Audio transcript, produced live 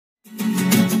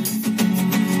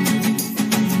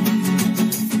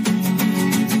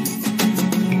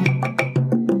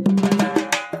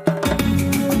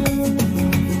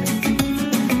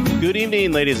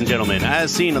evening, ladies and gentlemen.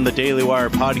 As seen on the Daily Wire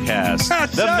podcast,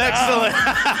 the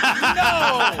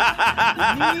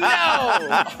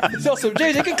No! So,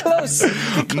 JJ, get close.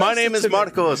 My name is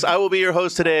Marcos. I will be your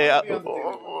host today.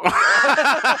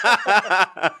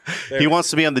 He wants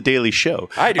to be on the Daily Show.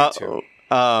 I do too.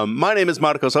 My name is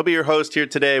Marcos. I'll be your host here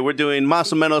today. We're doing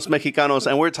Menos, Mexicanos,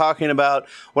 and we're talking about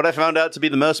what I found out to be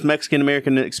the most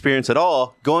Mexican-American experience at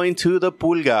all, going to the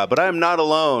PULGA. But I'm not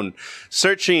alone.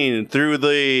 Searching through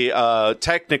the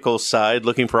technical side,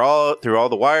 looking for through all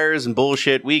the wires and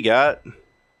bullshit we got.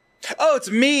 Oh, it's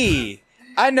me.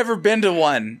 I've never been to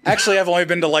one. Actually, I've only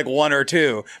been to like one or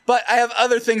two. But I have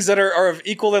other things that are of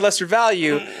equal or lesser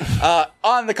value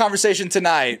on the conversation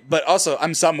tonight. But also,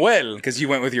 I'm Samuel, because you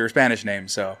went with your Spanish name.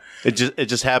 So It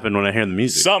just happened when I hear the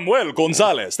music. Samuel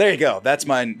Gonzalez. There you go. That's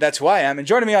who I am. And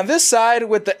joining me on this side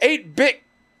with the 8-bit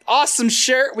awesome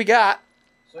shirt we got.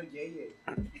 Soy Yeye.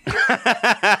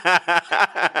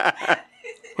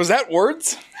 Was that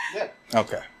words? Yeah.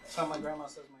 Okay. That's how my grandma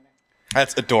says my name.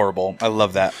 That's adorable. I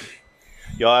love that.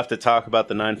 Y'all have to talk about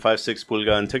the 956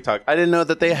 Pulga on TikTok. I didn't know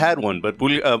that they had one, but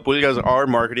Pulgas are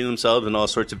marketing themselves in all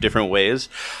sorts of different ways.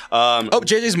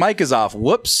 JJ's mic is off.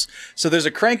 Whoops. So there's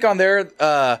a crank on there.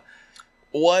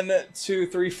 1, 2,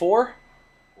 3, 4.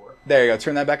 There you go.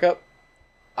 Turn that back up.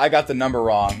 I got the number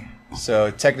wrong.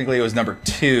 So technically it was number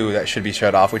 2 that should be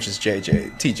shut off, which is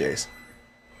TJ's.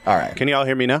 All right. Can y'all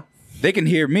hear me now? They can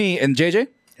hear me. And JJ?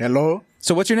 Hello.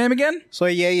 So what's your name again?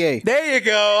 Soy Yeye. There you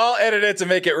go. I'll edit it to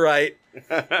make it right.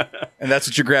 And that's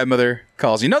what your grandmother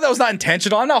calls you. No, that was not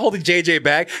intentional. I'm not holding JJ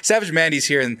back. Savage Mandy's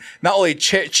here and not only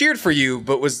cheered for you,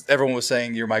 but everyone was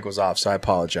saying your mic was off, so I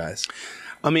apologize.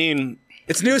 I mean,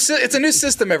 It's a new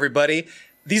system, everybody.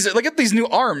 Look at these new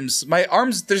arms. My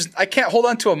arms, I can't hold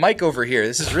on to a mic over here.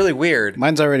 This is really weird.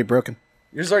 Mine's already broken.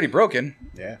 Yours is already broken.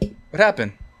 Yeah. What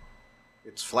happened?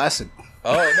 It's flaccid.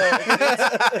 Oh,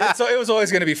 no. So it was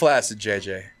always going to be flaccid,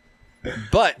 JJ.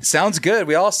 But sounds good.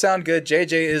 We all sound good.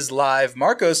 JJ is live.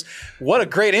 Marcos, what a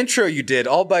great intro you did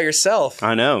all by yourself.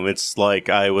 I know. It's like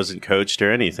I wasn't coached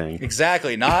or anything.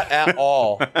 Exactly. Not at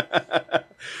all.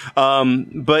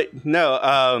 But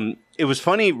no, it was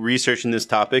funny researching this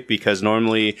topic because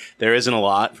normally there isn't a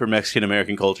lot for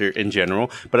Mexican-American culture in general.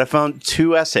 But I found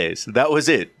 2 essays. That was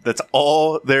it. That's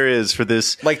all there is for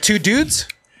this. Like 2 dudes?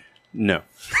 No.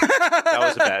 That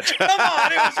was a bad job. Come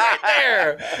on. It was right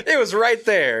there. It was right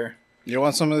there. You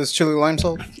want some of this chili lime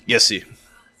salt? Yes, see.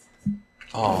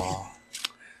 Oh.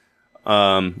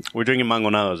 We're drinking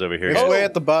mangonados over here. It's guys. way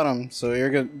at the bottom, so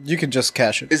you're good. You can just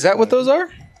cash it. Is that what those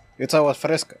are? It's agua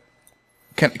fresca.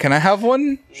 Can I have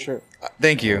one? Sure.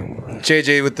 Thank you.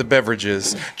 JJ with the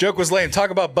beverages. Joke was lame. Talk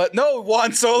about butt. No,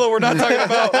 Juan Solo, we're not talking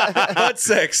about butt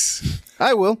sex.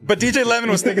 I will. But DJ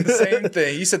Lemon was thinking the same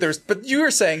thing. You said but you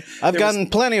were saying. I've gotten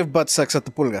plenty of butt sex at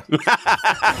the Pulga.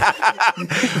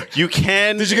 You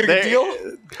can. Did you get a good deal?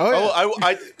 Oh,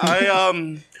 yeah.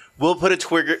 I will put a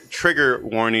trigger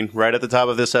warning right at the top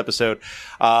of this episode.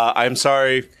 I'm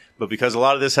sorry, but because a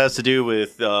lot of this has to do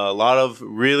with a lot of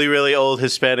really, really old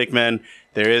Hispanic men,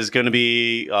 there is going to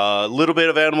be a little bit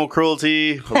of animal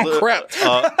cruelty. Oh, crap.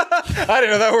 I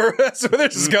didn't know that's where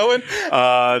this is going.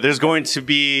 There's going to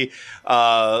be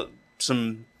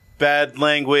some bad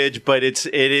language, but it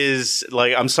is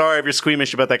like, I'm sorry if you're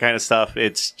squeamish about that kind of stuff.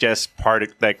 It's just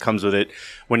that comes with it.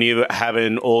 When you have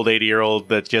an old 80-year-old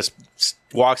that just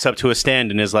walks up to a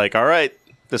stand and is like, all right,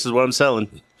 this is what I'm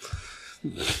selling.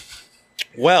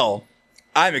 Well,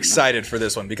 I'm excited for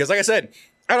this one because, like I said,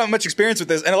 I don't have much experience with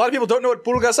this, and a lot of people don't know what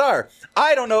pulgas are.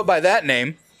 I don't know it by that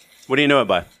name. What do you know it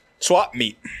by? Swap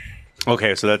meet.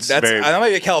 Okay, so that might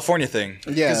be a California thing.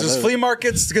 Yeah, because there's flea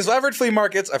markets. Because I've heard flea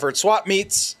markets. I've heard swap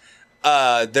meets.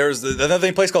 There's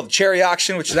another place called the Cherry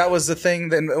Auction, which that was the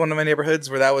thing in one of my neighborhoods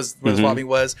where that was where the swap meet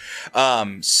was.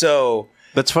 So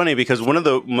that's funny because one of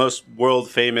the most world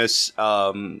famous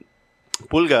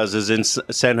pulgas is in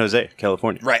San Jose,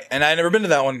 California. Right, and I've never been to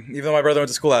that one, even though my brother went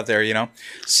to school out there.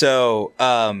 So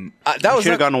that was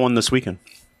should have gone to one this weekend.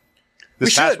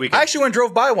 This past weekend. I actually went and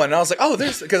drove by one, and I was like, oh,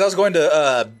 there's because I was going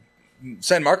to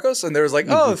San Marcos, and there was like,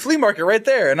 oh, the flea market right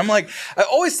there. And I'm like, I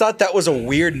always thought that was a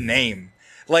weird name.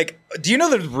 Like, do you know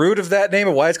the root of that name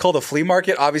and why it's called a flea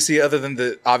market? Obviously, other than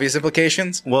the obvious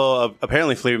implications. Well,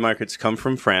 apparently flea markets come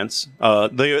from France.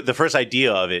 The first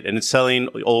idea of it, and it's selling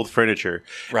old furniture.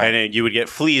 Right. And you would get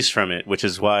fleas from it, which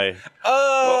is why...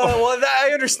 I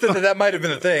understood that might have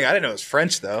been a thing. I didn't know it was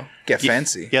French, though. Get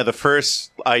fancy. Yeah, the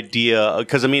first idea...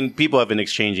 Because, I mean, people have been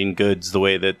exchanging goods the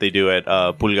way that they do at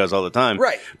pulgas all the time.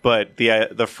 Right. But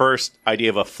the first idea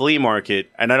of a flea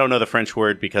market, and I don't know the French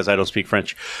word because I don't speak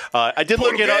French. I did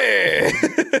look it up.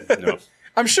 No.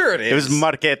 I'm sure it is. It was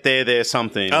Marquete de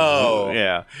something. Oh.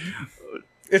 Yeah.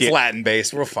 It's Latin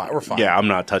based. We're fine. Yeah, I'm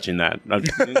not touching that.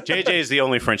 JJ is the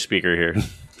only French speaker here. You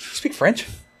speak French?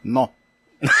 No.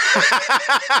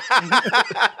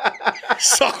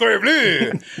 Sacre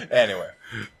bleu. Anyway.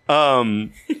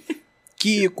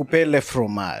 Qui coupe le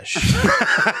fromage?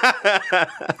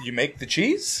 You make the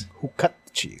cheese? Who cut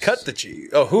the cheese? Cut the cheese.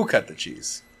 Oh, who cut the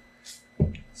cheese?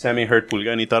 Sammy heard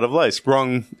pulga and he thought of lice.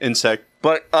 Wrong insect.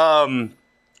 But, no,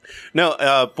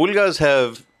 pulgas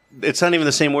have... It's not even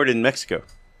the same word in Mexico.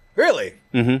 Really?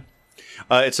 Mm-hmm.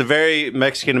 It's a very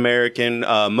Mexican-American,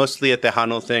 mostly a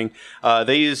Tejano thing.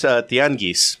 They use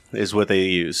tianguis is what they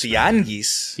use.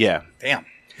 Tianguis? Yeah. Damn.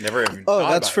 Never even Oh,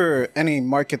 thought that's about for any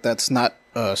market that's not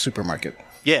a supermarket.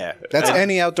 Yeah. That's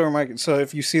any outdoor market. So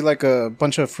if you see like a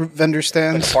bunch of fruit vendor it.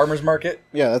 stands, Farmer's market?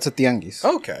 yeah, that's a tianguis.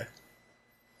 Okay.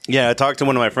 Yeah, I talked to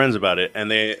one of my friends about it, and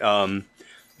they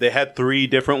had 3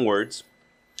 different words,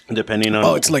 depending on...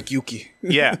 Oh, it's like Yuki.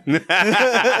 Yeah.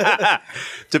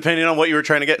 Depending on what you were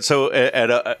trying to get. So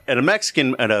at a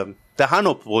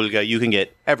Tejano pulga, you can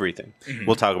get everything. Mm-hmm.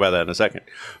 We'll talk about that in a second.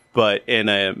 But in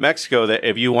Mexico, that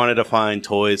if you wanted to find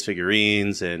toys,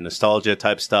 figurines, and nostalgia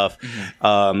type stuff,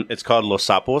 it's called Los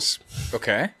Sapos.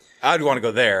 Okay. I'd want to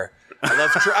go there.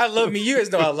 I love me. You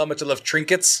guys know how much I love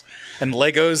trinkets and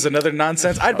Legos and other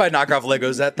nonsense. I'd buy knockoff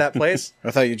Legos at that place.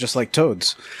 I thought you just like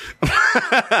toads.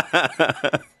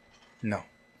 No.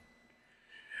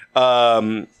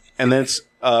 And then it's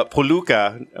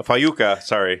Fayuca.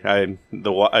 Sorry, I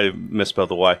misspelled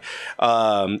the Y.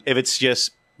 If it's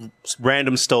just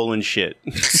random stolen shit.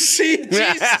 See,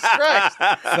 Jesus Christ!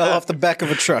 Fell off the back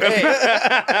of a truck. Hey,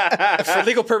 for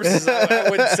legal purposes, I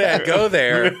wouldn't say I'd go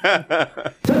there.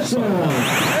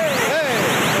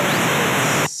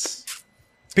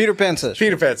 Peter Pan session.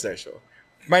 Peter Pan sexual.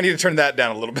 Might need to turn that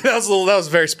down a little bit. That was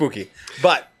very spooky.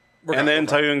 But and then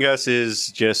Tayungas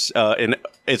is just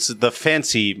it's the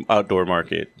fancy outdoor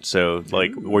market. So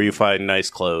like where you find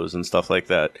nice clothes and stuff like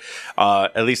that.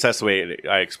 At least that's the way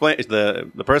I explained.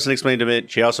 The person explained to me.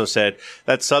 She also said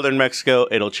that's southern Mexico.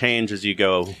 It'll change as you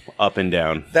go up and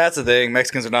down. That's the thing.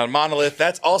 Mexicans are not a monolith.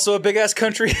 That's also a big ass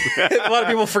country. A lot of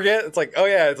people forget. It's like, oh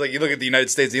yeah, it's like you look at the United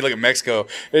States, you look at Mexico.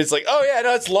 It's like, oh yeah,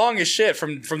 no, it's long as shit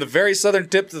from the very southern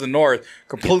tip to the north.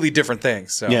 Completely different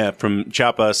things. So. Yeah, from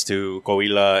Chiapas to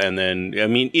Coahuila, and then I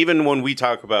mean, even when we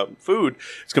talk about food,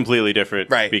 it's completely different,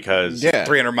 right? Because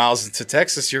 300 miles into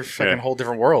Texas, you're fucking whole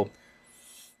different world.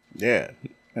 Yeah,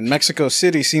 and Mexico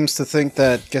City seems to think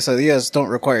that quesadillas don't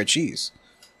require cheese.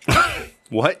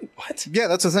 What? Yeah,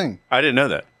 that's the thing. I didn't know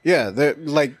that. Yeah,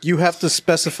 like you have to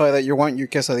specify that you want your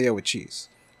quesadilla with cheese.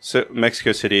 So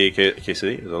Mexico City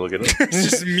quesadillas. I'll look it up. It's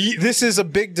just meat. This is a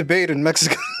big debate in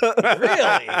Mexico. Really?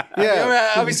 Yeah. I mean,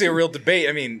 obviously a real debate.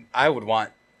 I mean, I would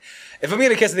want... If I'm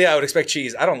getting a quesadilla, I would expect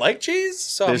cheese. I don't like cheese,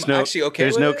 so I'm actually okay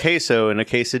with it. There's no queso in a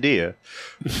quesadilla.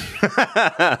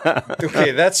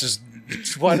 Okay, that's just...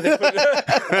 Why do they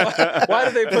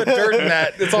put dirt in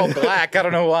that? It's all black. I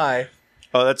don't know why.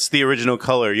 Oh, that's the original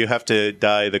color. You have to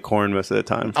dye the corn most of the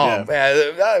time. Oh,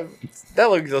 yeah. That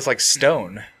looks like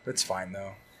stone. That's fine,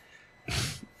 though.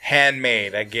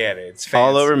 Handmade, I get it. It's fancy.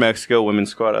 All over Mexico, women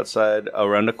squat outside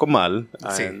around a comal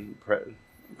and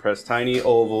press tiny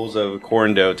ovals of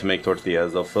corn dough to make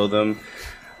tortillas. They'll fill them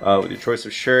with your choice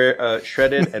of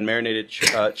shredded and marinated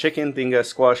chicken, tinga,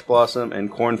 squash blossom,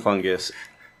 and corn fungus.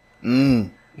 That's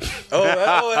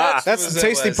the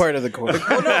tasty part of the corn.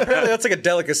 No, apparently that's like a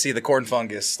delicacy, the corn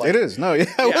fungus. Like, It is. No,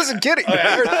 I wasn't kidding. I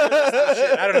heard that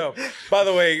shit. I don't know. By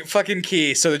the way, fucking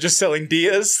key. So they're just selling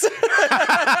Dias. And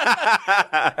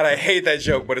I hate that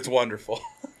joke, but it's wonderful.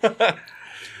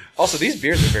 Also, these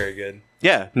beers are very good.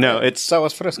 Yeah, no, it's...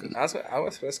 Aguas frescas.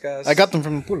 Aguas frescas. I got them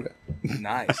from the Pulga.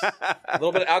 Nice. A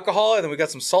little bit of alcohol, and then we got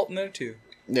some salt in there, too.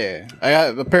 Yeah.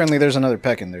 Apparently there's another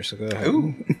pack in there, so go ahead.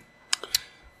 Ooh.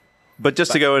 But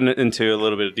just to go into a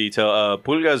little bit of detail,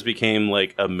 pulgas became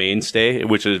like a mainstay,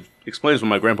 which explains why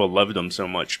my grandpa loved them so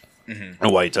much and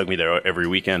why he took me there every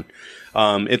weekend.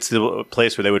 It's the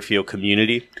place where they would feel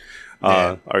community,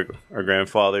 our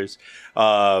grandfathers.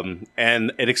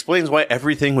 And it explains why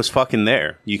everything was fucking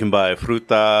there. You can buy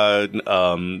fruta,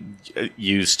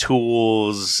 use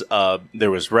tools,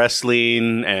 there was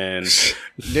wrestling, and...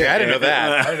 Yeah, I didn't know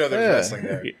that. I didn't know there was wrestling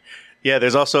there. Yeah,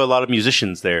 there's also a lot of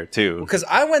musicians there, too. Because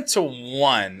I went to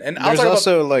one, and there's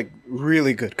also like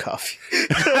really good coffee,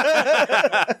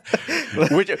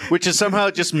 which is somehow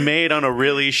just made on a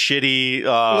really shitty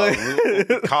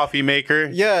coffee maker.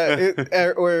 Yeah,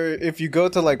 or if you go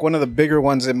to like one of the bigger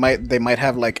ones, they might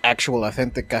have like actual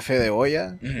authentic café de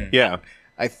olla. Mm-hmm. Yeah,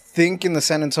 I think in the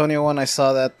San Antonio one, I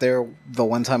saw that there the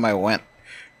one time I went,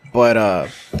 but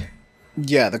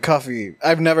Yeah, the coffee.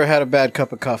 I've never had a bad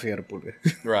cup of coffee at a Pulga.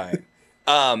 Right.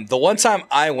 The one time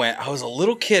I went, I was a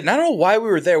little kid, and I don't know why we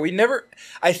were there. We never,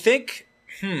 I think,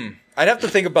 I'd have to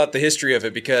think about the history of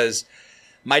it because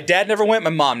my dad never went, my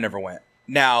mom never went.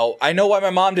 Now, I know why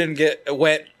my mom didn't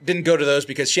go to those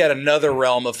because she had another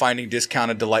realm of finding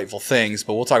discounted, delightful things,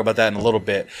 but we'll talk about that in a little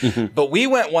bit. But we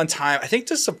went one time, I think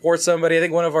to support somebody. I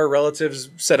think one of our relatives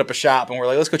set up a shop and we're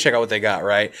like, let's go check out what they got,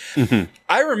 right?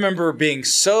 I remember being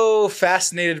so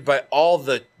fascinated by all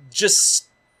the just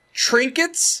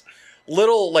trinkets,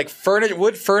 little like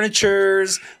wood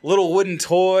furnitures, little wooden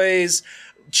toys,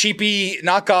 cheapy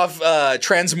knockoff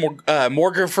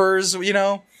transmographers, you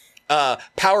know?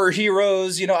 Power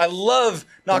heroes, you know, I love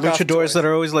knockoff luchadors toys. that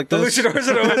are always like this. The luchadors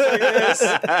that are always like this,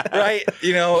 right?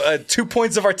 You know, 2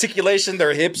 points of articulation,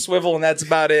 their hips swivel, and that's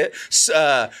about it.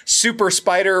 Super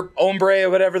spider ombre or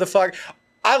whatever the fuck.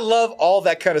 I love all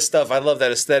that kind of stuff. I love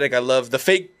that aesthetic. I love the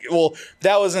fake. Well,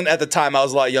 that wasn't at the time. I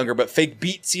was a lot younger, but fake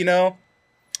beats, you know.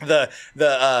 The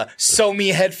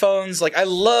Sony headphones. Like, I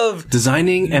love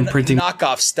designing and printing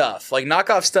knockoff stuff. Like,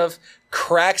 knockoff stuff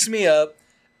cracks me up.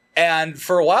 And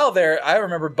for a while there, I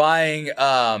remember buying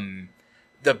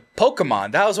the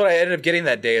Pokemon. That was what I ended up getting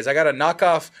that day. Is I got a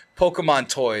knockoff Pokemon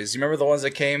toys. You remember the ones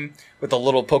that came with the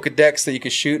little Pokedex that you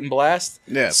could shoot and blast?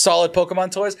 Yeah. Solid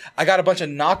Pokemon toys. I got a bunch of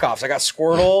knockoffs. I got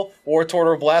Squirtle,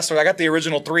 Wartortle, Blastoise. I got the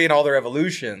original 3 and all their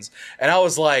evolutions. And I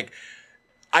was like,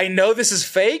 I know this is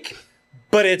fake,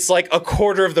 but it's like a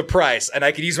quarter of the price, and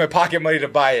I could use my pocket money to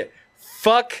buy it.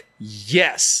 Fuck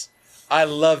yes. I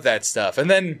love that stuff. And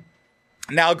then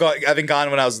now I've been gone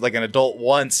when I was like an adult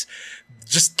once,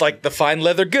 just like the fine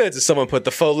leather goods. As someone put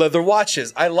the faux leather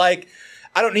watches. I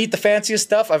don't need the fanciest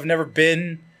stuff. I've never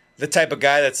been the type of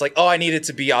guy that's like, oh, I need it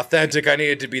to be authentic. I need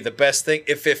it to be the best thing.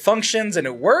 If it functions and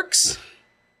it works,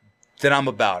 then I'm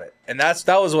about it. And that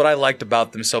was what I liked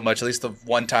about them so much, at least the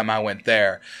one time I went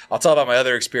there. I'll tell about my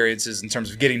other experiences in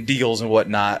terms of getting deals and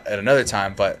whatnot at another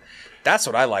time, but that's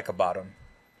what I like about them.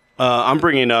 I'm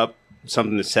bringing up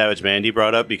something that Savage Mandy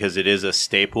brought up because it is a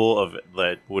staple of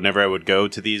that. Whenever I would go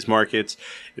to these markets,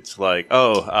 it's like,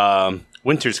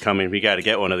 winter's coming, we got to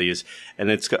get one of these, and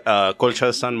it's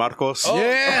Colcha San Marcos. Oh.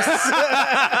 Yes,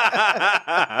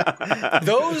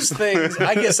 those things.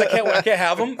 I guess I can't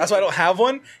have them. That's why I don't have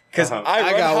one because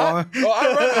I got hot. One. Oh,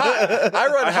 I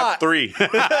run hot. I have 3.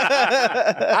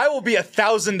 I will be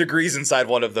 1,000 degrees inside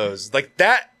one of those. Like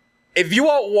that. If you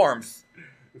want warmth,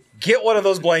 get one of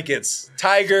those blankets.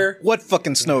 Tiger. What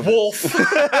fucking snow? Wolf.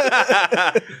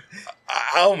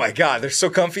 Oh my God. They're so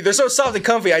comfy. They're so soft and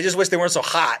comfy. I just wish they weren't so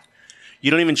hot. You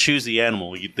don't even choose the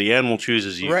animal. The animal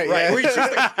chooses you. Right. Yeah. We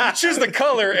choose the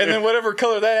color, and then whatever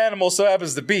color that animal so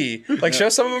happens to be. Like, show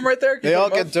some of them right there. They all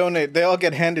get donated. They all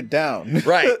get handed down.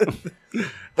 Right.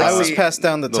 I was passed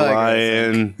down the tiger.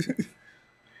 Lion.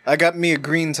 I got me a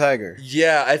green tiger.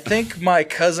 Yeah, I think my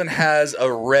cousin has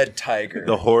a red tiger.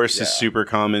 The horse is super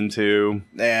common too.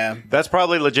 Yeah. That's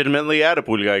probably legitimately at a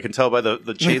Pulga. I can tell by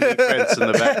the chain link fence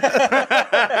in the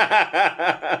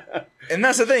back. And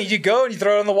that's the thing. You go and you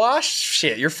throw it in the wash.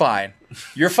 Shit, you're fine.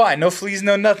 You're fine. No fleas,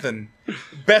 no nothing.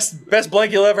 Best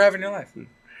blanket you'll ever have in your life.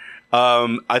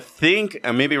 I think,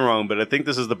 I may be wrong, but I think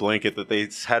this is the blanket that they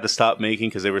had to stop making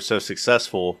because they were so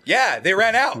successful. Yeah, they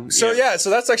ran out. So so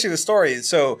that's actually the story.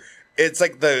 So it's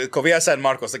like the Covilla San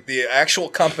Marcos, like the actual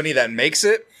company that makes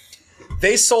it.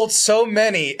 They sold so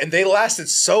many and they lasted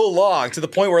so long to the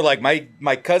point where like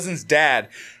my cousin's dad,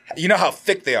 you know how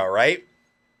thick they are, right?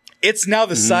 It's now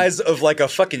the size of like a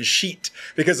fucking sheet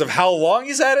because of how long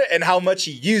he's had it and how much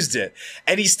he used it.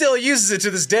 And he still uses it to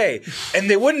this day.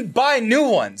 And they wouldn't buy new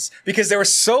ones because they were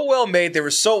so well made, they were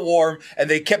so warm,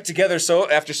 and they kept together so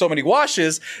after so many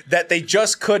washes that they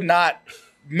just could not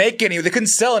make any. They couldn't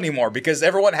sell anymore because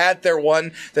everyone had their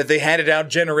one that they handed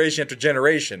down generation after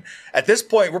generation. At this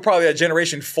point, we're probably at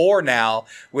generation 4 now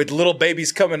with little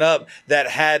babies coming up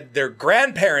that had their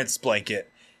grandparents' blanket.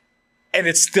 And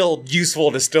it's still useful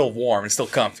and it's still warm. It's still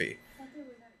comfy.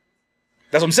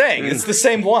 That's what I'm saying. It's the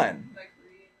same one.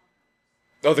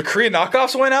 Oh, the Korean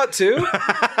knockoffs went out too? The San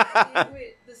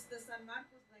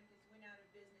Marcos blankets went out of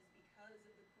business because of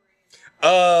the Korean.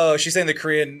 Oh, she's saying the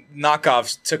Korean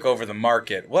knockoffs took over the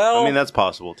market. Well, I mean, that's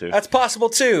possible too. That's possible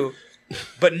too.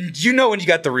 But you know when you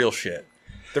got the real shit.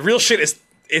 The real shit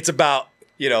it's about,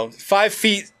 5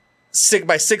 feet, 6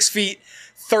 by 6 feet,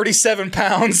 37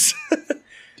 pounds.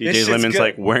 DJ shit's Lemon's good.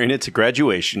 like wearing it to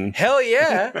graduation. Hell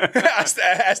yeah.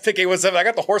 Aztec 817. I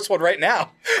got the horse one right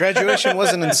now. Graduation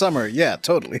wasn't in summer. Yeah,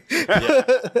 totally.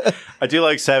 I do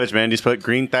like Savage, man. He's put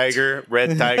Green Tiger,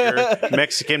 Red Tiger,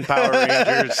 Mexican Power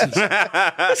Rangers.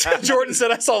 Jordan said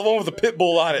I saw the one with a pit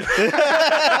bull on it.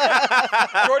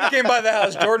 Jordan came by the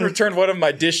house. Jordan returned one of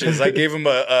my dishes. I gave him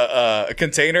a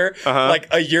container. Like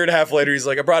a year and a half later, he's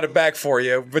like, I brought it back for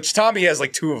you. Which Tommy has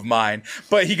like 2 of mine.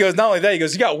 But he goes, not only that, he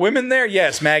goes, you got women there?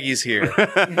 Yes, Maggie's here.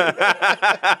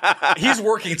 He's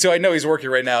working too. I know he's working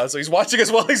right now. So he's watching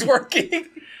us while he's working.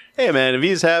 Hey, man, if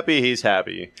he's happy, he's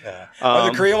happy. Are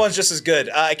the Korean ones just as good?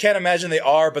 I can't imagine they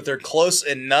are, but they're close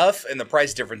enough, and the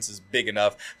price difference is big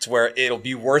enough to where it'll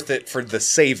be worth it for the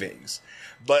savings.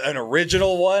 But an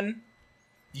original one,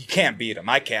 you can't beat them.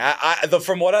 I can't.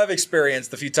 From what I've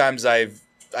experienced, the few times I've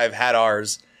had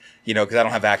ours, because I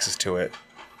don't have access to it.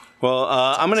 Well,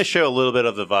 I'm going to show a little bit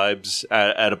of the vibes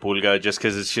at a Pulga just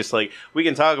because it's just like, we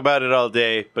can talk about it all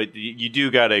day, but you do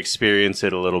got to experience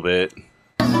it a little bit.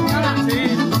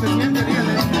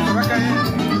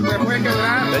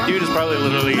 That dude is probably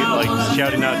literally like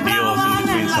shouting out deals in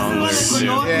between song lyrics too.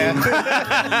 Yeah.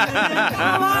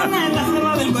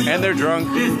 And they're drunk,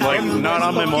 like not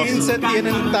on mimosas. 15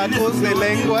 tienen tacos de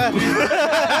lengua.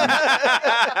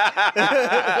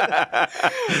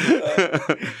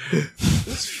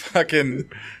 Fucking.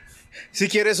 Si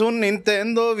quieres un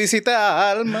Nintendo, visita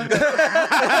Alma.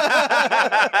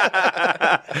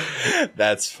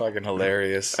 That's fucking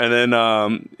hilarious. And then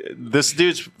this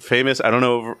dude's famous. I don't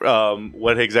know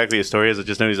what exactly his story is. I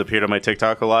just know he's appeared on my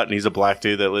TikTok a lot, and he's a black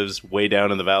dude that lives way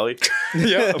down in the valley.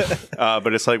 Yeah.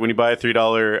 But it's like when you buy a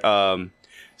 $3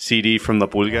 CD from the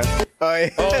Pulga. Oh, yeah.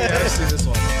 Oh, yeah, I see this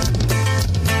one.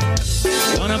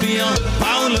 Gonna be on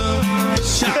Paula.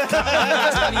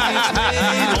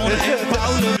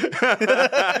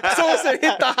 Someone said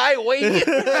hit the highway.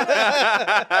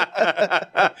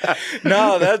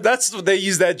 No, that's they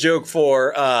use that joke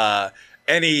for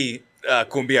any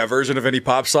cumbia version of any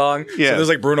pop song. Yeah. So there's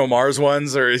like Bruno Mars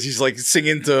ones, or he's like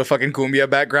singing to fucking cumbia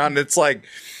background. It's like,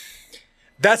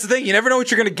 that's the thing. You never know what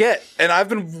you're going to get. And I've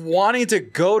been wanting to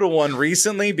go to one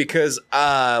recently because,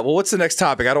 what's the next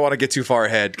topic? I don't want to get too far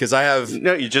ahead because I have...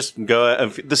 No, you just go.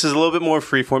 This is a little bit more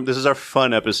freeform. This is our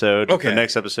fun episode. Okay. The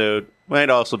next episode might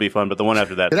also be fun, but the one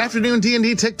after that. Good afternoon,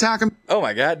 D&D TikTok. Oh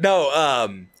my God. No,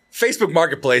 Facebook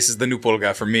Marketplace is the new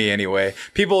Pulga for me anyway.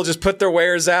 People just put their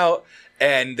wares out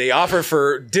and they offer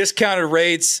for discounted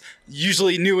rates,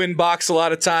 usually new in box a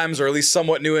lot of times, or at least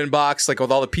somewhat new in box, like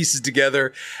with all the pieces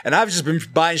together. And I've just been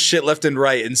buying shit left and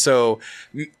right. And so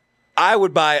I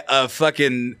would buy a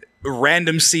fucking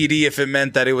random CD if it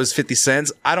meant that it was 50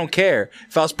 cents. I don't care.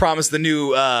 If I was promised the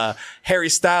new Harry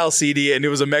Styles CD and it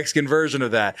was a Mexican version of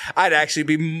that, I'd actually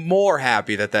be more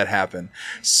happy that happened.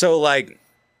 So like,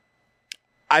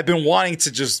 I've been wanting to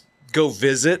just go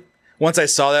visit. Once I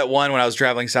saw that one when I was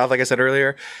traveling south, like I said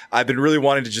earlier, I've been really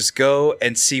wanting to just go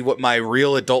and see what my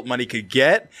real adult money could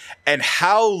get and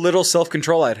how little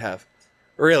self-control I'd have.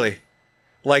 Really.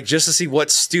 Like, just to see what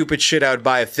stupid shit I would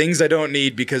buy of things I don't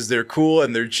need because they're cool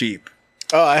and they're cheap.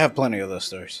 Oh, I have plenty of those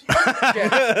stories.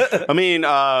 I mean,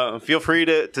 feel free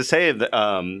to say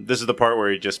that this is the part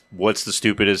where you just, what's the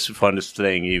stupidest, funnest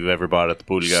thing you've ever bought at the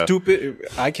Pulga? Stupid.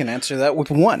 I can answer that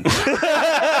with one.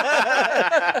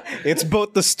 It's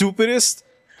both the stupidest,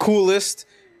 coolest,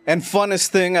 and funnest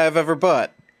thing I've ever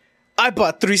bought. I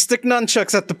bought 3-stick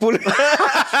nunchucks at the Pulga.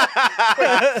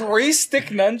 3-stick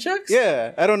nunchucks?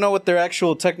 Yeah, I don't know what their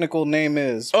actual technical name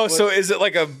is. Oh, but- so is it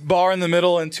like a bar in the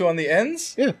middle and 2 on the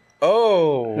ends? Yeah.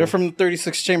 Oh. They're from the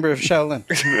 36th Chamber of Shaolin.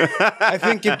 I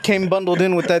think it came bundled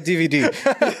in with that DVD.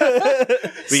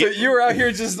 So you were out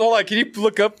here just, hold on, can you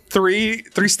look up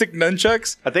 3-stick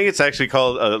nunchucks? I think it's actually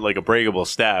called like a breakable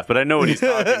staff, but I know what he's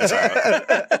talking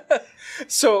about.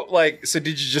 So did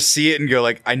you just see it and go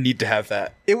like, I need to have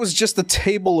that? It was just a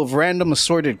table of random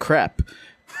assorted crap.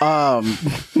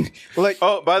 Like,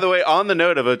 Oh, by the way, on the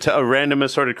note of a random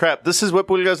assorted crap, this is what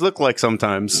Pulgas look like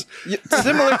sometimes.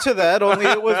 similar to that, only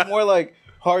it was more like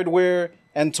hardware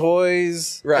and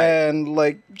toys, Right. and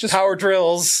like just Power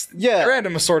drills. Yeah.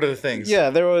 Random assorted things.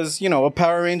 yeah. There was a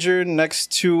Power Ranger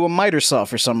next to a miter saw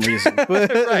for some reason,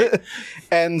 Right.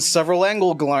 and several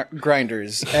angle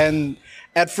grinders. And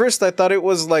at first, I thought it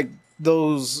was like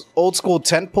those old school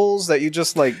tent poles that you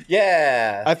just like.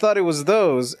 Yeah. I thought it was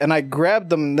those, and I grabbed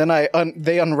them. Then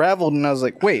they unraveled, and I was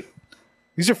like, "Wait,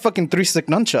 these are fucking 3-stick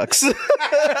nunchucks."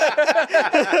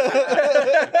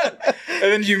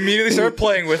 And then you immediately started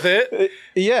playing with it.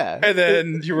 Yeah, And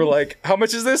then you were like, how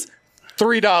much is this?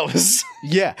 $3.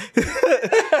 Yeah.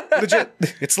 Legit.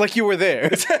 It's like you were there.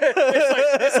 It's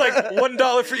like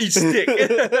 $1 for each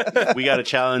stick. We got a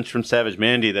challenge from Savage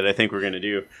Mandy that I think we're going to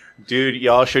do. Dude,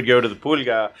 y'all should go to the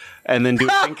Pulga and then do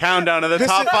a countdown of the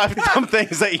top 5 dumb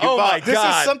things that you Oh my bought. This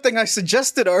God. is something I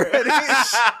suggested already.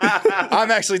 I'm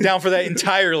actually down for that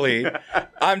entirely.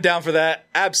 I'm down for that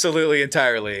absolutely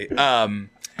entirely.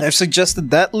 I've suggested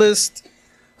that list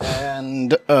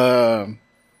and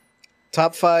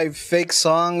top 5 fake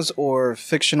songs or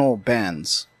fictional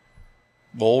bands.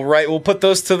 We'll put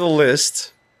those to the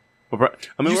list. I mean,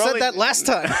 You we're said only- that last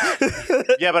time.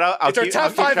 Yeah, but I'll It's our keep, top I'll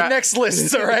keep 5 tra- next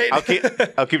lists, all right?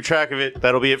 I'll keep track of it.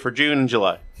 That'll be it for June and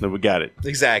July. Then we got it.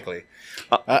 Exactly.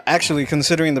 Actually,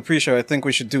 considering the pre-show, I think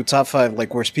we should do top 5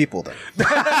 like worst people then. Oh,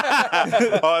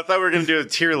 I thought we were going to do a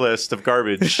tier list of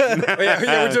garbage.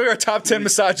 Yeah, we're doing our top 10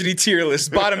 misogyny tier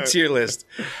list, bottom tier list.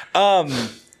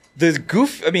 The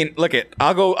goof. I mean, look it.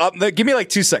 I'll go up. Give me like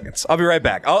 2 seconds. I'll be right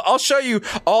back. I'll show you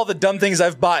all the dumb things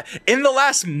I've bought in the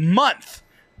last month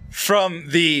from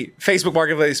the Facebook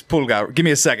Marketplace Pulga. Give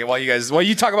me a second while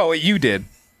you talk about what you did.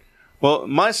 Well,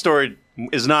 my story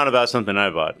is not about something I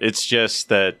bought. It's just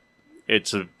that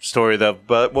it's a story that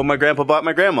my grandpa bought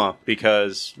my grandma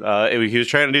because he was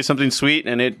trying to do something sweet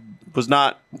and it was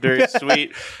not very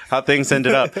sweet how things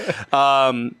ended up.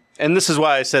 And this is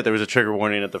why I said there was a trigger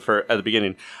warning at the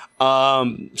beginning.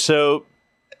 So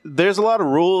there's a lot of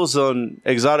rules on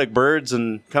exotic birds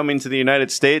and coming to the United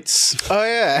States. Oh,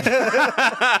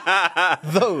 yeah.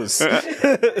 Those.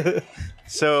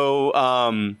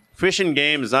 So fish and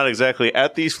game is not exactly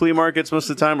at these flea markets most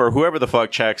of the time, or whoever the fuck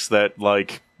checks that,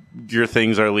 like, your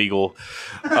things are legal.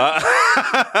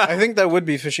 I think that would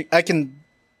be fishing. I can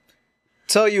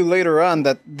tell you later on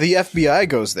that the FBI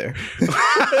goes there.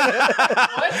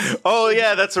 Oh,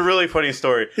 yeah, that's a really funny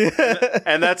story.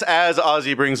 And that's as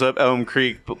Ozzy brings up Elm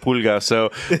Creek Pulga. So,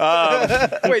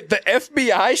 Wait, the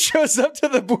FBI shows up to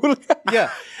the Pulga?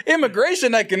 Yeah.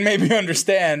 Immigration, I can maybe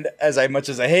understand as much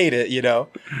as I hate it, you know.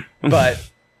 But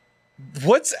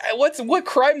what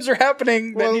crimes are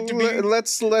happening that Well, need to be?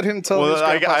 let's let him tell well, his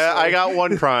I grandpa's story. got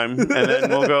one crime, and then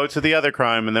we'll go to the other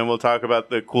crime, and then we'll talk about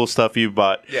the cool stuff you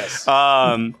bought. Yes.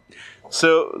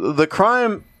 So the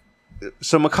crime...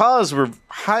 So macaws were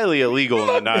highly illegal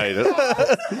in the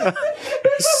 90s.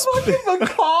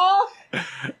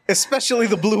 Especially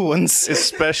the blue ones.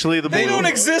 Especially the blue. They don't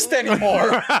exist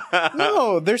anymore.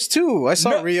 No, there's 2. I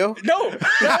saw Rio. No,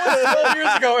 that was 12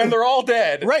 years ago, and they're all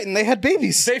dead. Right, and they had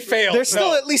babies. They failed. There's still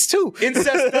No. at least 2.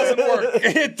 Incest doesn't work.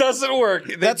 It doesn't work.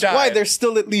 They That's died. why there's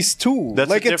still at least 2. That's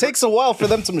Like, a it different- takes a while for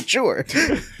them to mature.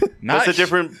 That's a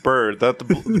different bird. The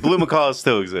blue macaw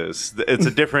still exists. It's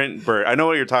a different bird. I know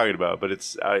what you're talking about, but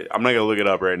I'm not going to look it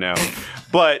up right now.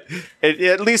 But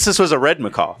at least this was a red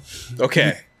macaw.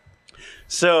 Okay.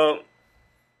 So,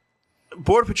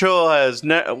 Border Patrol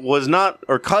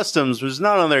Customs was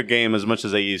not on their game as much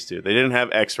as they used to. They didn't have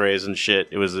X-rays and shit.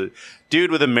 It was a dude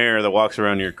with a mirror that walks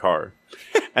around your car,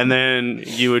 and then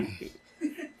he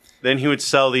would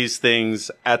sell these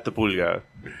things at the Pulga,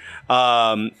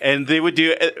 and they would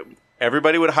do.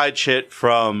 Everybody would hide shit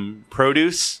from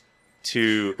produce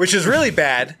to. Which is really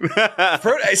bad.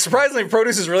 Surprisingly,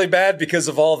 produce is really bad because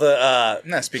of all the,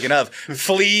 speaking of,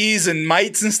 fleas and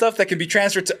mites and stuff that can be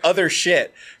transferred to other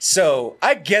shit. So,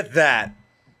 I get that.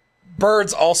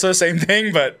 Birds also, same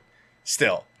thing, but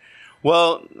still.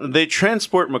 Well, they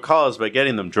transport macaws by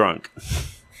getting them drunk.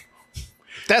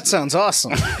 That sounds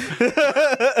awesome.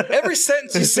 Every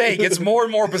sentence you say gets more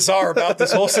and more bizarre about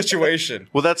this whole situation.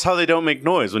 Well, that's how they don't make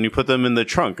noise when you put them in the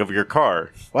trunk of your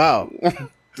car. Wow.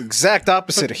 Exact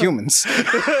opposite of humans.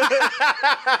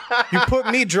 You put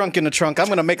me drunk in the trunk, I'm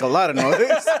going to make a lot of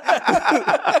noise.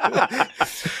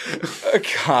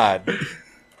 God.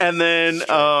 And then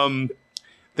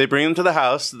they bring them to the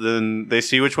house. Then they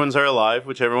see which ones are alive.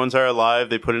 Whichever ones are alive,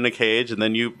 they put in a cage, and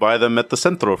then you buy them at the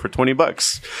Centro for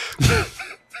 $20.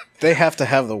 They have to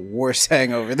have the worst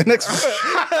hangover the next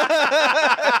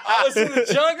I was in the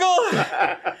jungle,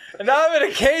 and now I'm in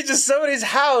a cage in somebody's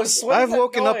house. What is I've that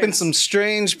woken up in noise? some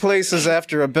strange places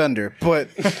after a bender, but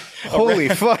holy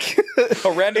fuck.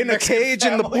 A random In a Mexican cage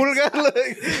in the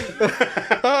family.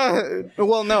 Pulga?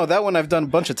 Well, no, that one I've done a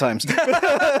bunch of times.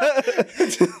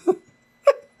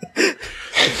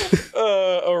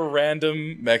 A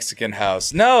random Mexican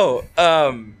house. No,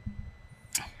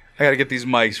 I gotta get these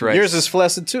mics right. Yours is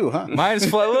flaccid too, huh? Mine's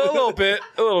a little bit.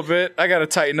 I gotta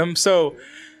tighten them. So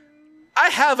I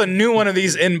have a new one of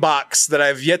these in box that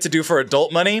I've yet to do for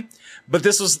adult money, but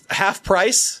this was half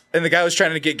price, and the guy was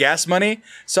trying to get gas money.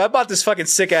 So I bought this fucking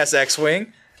sick ass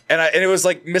X-wing, and it was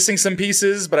like missing some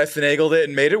pieces, but I finagled it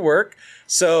and made it work.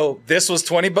 So this was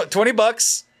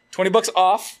 $20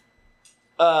 off.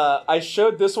 I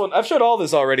showed this one. I've showed all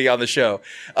this already on the show.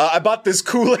 I bought this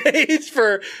Kool-Aid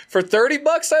for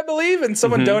 $30, I believe, and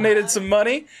someone donated some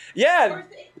money. Yeah,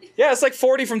 it's like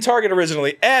 40 from Target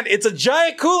originally, and it's a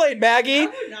giant Kool-Aid, Maggie.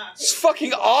 It's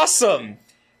fucking awesome.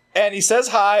 And he says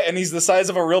hi, and he's the size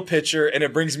of a real pitcher, and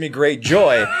it brings me great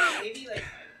joy.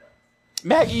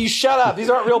 Maggie, you shut up. These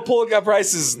aren't real PULGA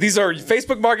prices. These are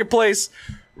Facebook Marketplace,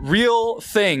 real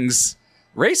things.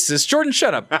 Racist. Jordan,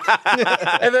 shut up.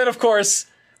 And then, of course,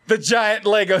 the giant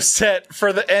Lego set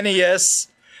for the NES.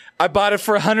 I bought it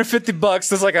for $150.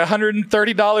 There's like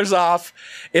 $130 off.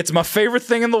 It's my favorite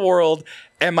thing in the world.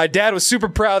 And my dad was super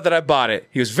proud that I bought it.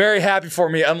 He was very happy for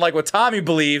me, unlike what Tommy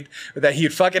believed, that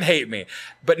he'd fucking hate me.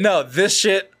 But no, this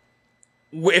shit,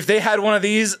 if they had one of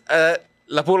these, La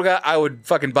Pulga, I would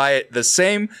fucking buy it the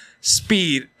same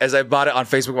speed as I bought it on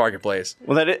Facebook Marketplace.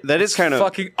 Well, that is kind of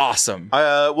fucking awesome.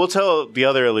 We'll tell the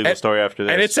other illegal story after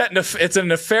this. And it's a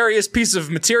nefarious piece of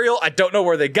material. I don't know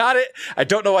where they got it. I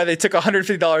don't know why they took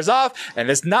 $150 off, and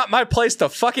it's not my place to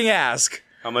fucking ask.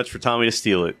 How much for Tommy to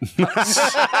steal it?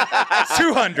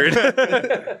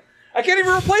 $200. I can't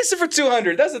even replace it for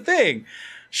 $200. That's the thing.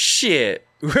 Shit.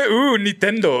 Ooh,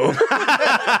 Nintendo.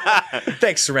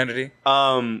 Thanks, Serenity.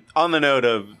 On the note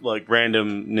of like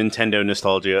random Nintendo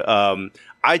nostalgia,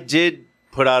 I did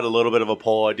put out a little bit of a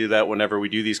poll. I do that whenever we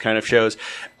do these kind of shows.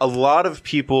 A lot of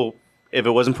people, if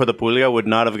it wasn't for the Pulga, would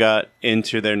not have got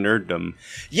into their nerddom.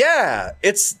 Yeah,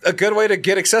 it's a good way to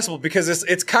get accessible because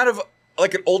it's kind of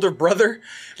like an older brother.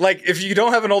 Like if you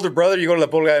don't have an older brother, you go to La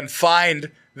Pulga and find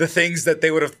the things that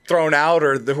they would have thrown out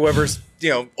or whoever's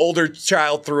older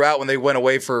child threw out when they went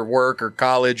away for work or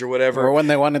college or whatever. Or when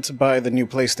they wanted to buy the new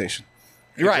PlayStation.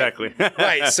 Right. Exactly.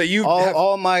 Right. So you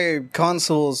all my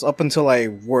consoles up until I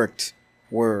worked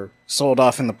were sold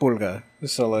off in the Pulga.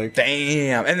 So like,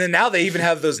 damn. And then now they even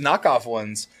have those knockoff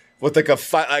ones with like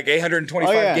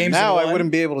 825 games. Now in one. I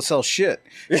wouldn't be able to sell shit.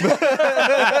 Yeah,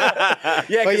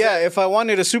 but yeah, if I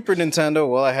wanted a Super Nintendo,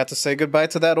 well, I had to say goodbye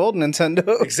to that old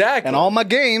Nintendo. Exactly. And all my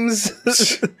games.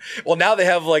 Well, now they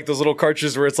have like those little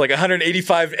cartridges where it's like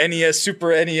 185 NES,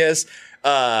 Super NES,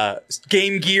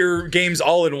 Game Gear games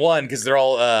all in one because they're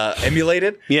all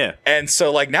emulated. Yeah. And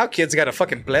so like now kids got a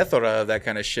fucking plethora of that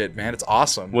kind of shit, man. It's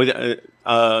awesome. With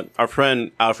our friend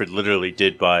Alfred literally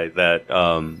did buy that.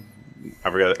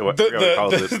 I forgot what he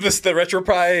calls it. The Retro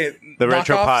Pie. The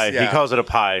Retro knockoffs? Pie. Yeah. He calls it a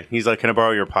pie. He's like, "Can I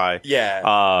borrow your pie?"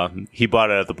 Yeah. He bought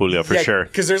it at the Pulga for sure.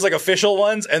 Because there's like official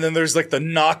ones, and then there's like the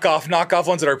knockoff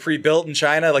ones that are pre-built in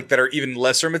China, like that are even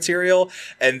lesser material,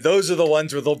 and those are the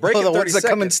ones where they'll break in the 30 ones that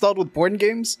seconds. come installed with porn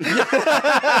games?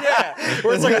 Yeah,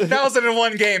 where it's like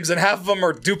 1,001 games, and half of them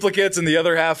are duplicates, and the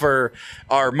other half are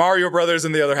Mario Brothers,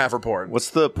 and the other half are porn. What's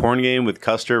the porn game with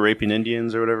Custer raping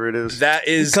Indians or whatever it is? That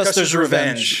is Custer's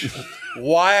Revenge.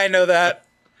 Why I know that?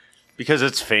 Because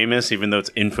it's famous, even though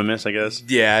it's infamous, I guess.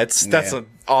 Yeah, that's an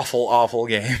awful, awful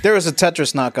game. There was a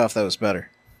Tetris knockoff that was better.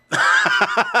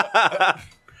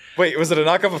 Wait, was it a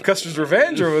knockoff of Custer's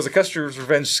Revenge, or was it Custer's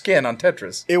Revenge skin on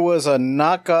Tetris? It was a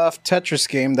knockoff Tetris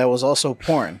game that was also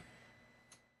porn.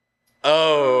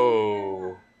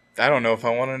 Oh, I don't know if I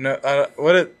want to know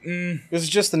what it. It was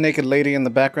just a naked lady in the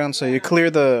background, so you clear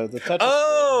the Tetris.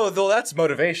 Oh, though that's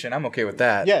motivation. I'm okay with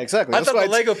that. Yeah, exactly. I That's thought why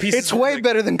the Lego pieces. It's way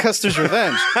better than Custer's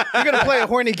Revenge. You're gonna play a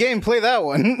horny game, play that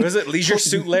one. Was it Leisure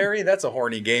Suit Larry? That's a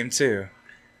horny game too.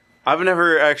 I've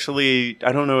never actually.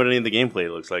 I don't know what any of the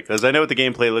gameplay looks like because I know what the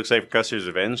gameplay looks like for Custer's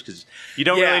Revenge because you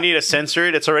don't really need to censor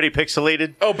it. It's already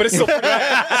pixelated. Oh, but it's still pretty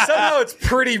bad. Somehow it's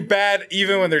pretty bad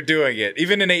even when they're doing it.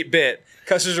 Even in 8-bit,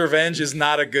 Custer's Revenge is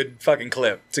not a good fucking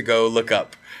clip to go look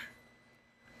up.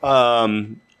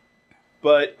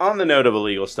 But on the note of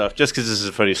illegal stuff, just because this is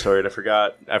a funny story, and I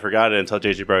forgot it until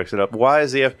JJ brought it up. Why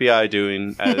is the FBI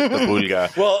doing at the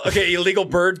Pulga? Well, okay, illegal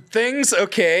bird things,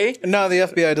 okay. No, the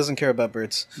FBI doesn't care about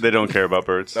birds. They don't care about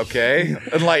birds. Okay,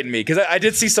 enlighten me. Because I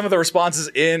did see some of the responses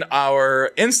in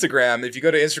our Instagram. If you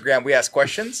go to Instagram, we ask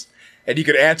questions. And you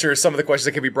could answer some of the questions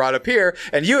that can be brought up here.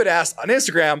 And you had asked on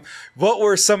Instagram, what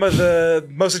were some of the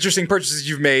most interesting purchases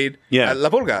you've made at La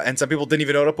Pulga? And some people didn't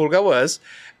even know what a Pulga was.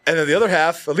 And then the other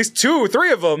half, at least 2 or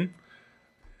 3 of them.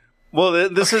 Well,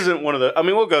 this isn't one of the... I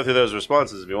mean, we'll go through those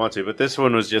responses if you want to, but this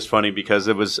one was just funny because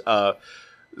it was...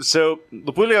 So,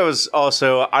 La Pulga was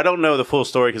also... I don't know the full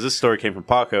story because this story came from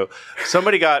Paco.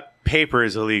 Somebody got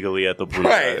papers illegally at the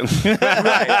Pulga.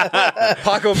 Right.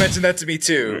 Paco mentioned that to me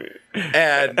too.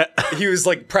 And he was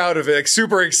like proud of it, like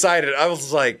super excited. I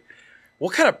was like,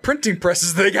 what kind of printing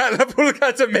presses they got in La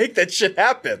Pulga to make that shit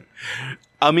happen?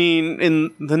 I mean,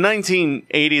 in the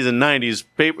 1980s and 90s,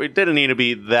 paper it didn't need to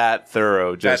be that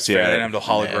thorough just That's fair. They yet. didn't have the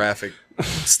holographic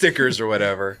stickers or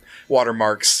whatever,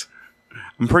 watermarks.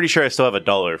 I'm pretty sure I still have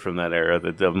 $1 from that era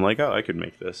that I'm like, oh, I could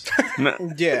make this.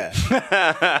 Yeah.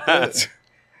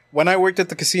 When I worked at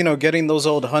the casino, getting those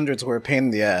old hundreds were a pain in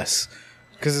the ass.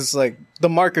 Because it's like, the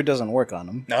marker doesn't work on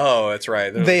them. No, that's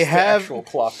right. They're They like the have actual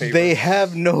cloth paper. they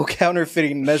have no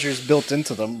counterfeiting measures built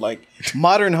into them. Like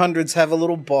modern hundreds have a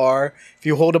little bar. If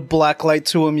you hold a black light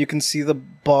to them, you can see the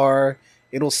bar.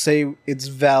 It'll say its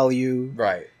value,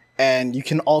 right. and you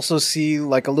can also see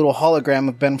like a little hologram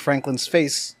of Ben Franklin's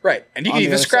face. Right. And you On can the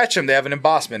even other scratch them. They have an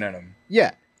embossment in them.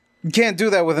 Yeah, you can't do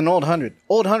that with an old hundred.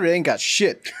 Old hundred ain't got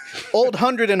shit. Old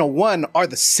hundred and a one are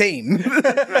the same.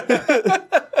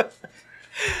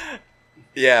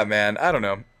 Yeah, man. I don't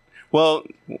know. Well,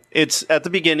 it's at the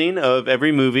beginning of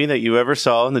every movie that you ever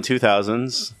saw in the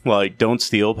 2000s. Like, don't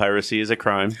steal, piracy is a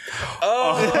crime.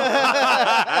 Are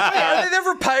they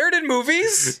never pirated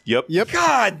movies? Yep. Yep.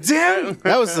 God damn.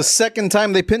 That was the second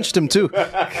time they pinched him too. Could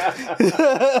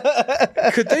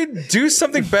they do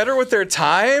something better with their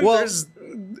time? Well,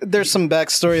 there's some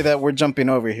backstory that we're jumping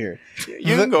over here.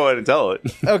 You can go ahead and tell it.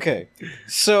 Okay,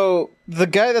 so the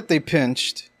guy that they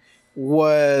pinched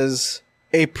was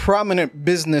a prominent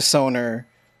business owner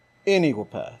in Eagle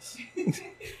Pass.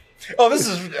 Oh, this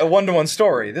is a one-to-one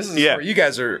story. This is Yeah. where you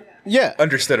guys are Yeah,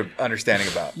 understanding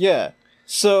about. yeah.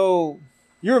 So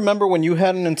you remember when you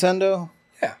had a Nintendo?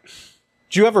 Yeah.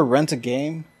 Did you ever rent a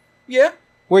game? Yeah.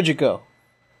 Where'd you go?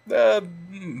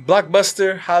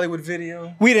 Blockbuster, Hollywood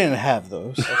Video. We didn't have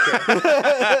those.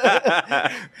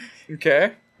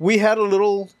 Okay. We had a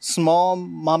little small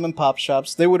mom and pop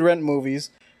shops. They would rent movies.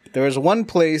 There was one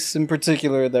place in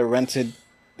particular that rented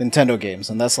Nintendo games,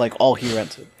 and that's like all he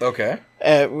rented. Okay.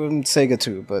 Sega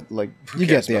too, but like you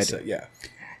get the idea. Yeah.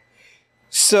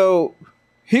 So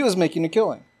he was making a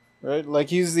killing, right? Like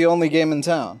he's the only game in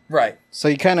town. Right. So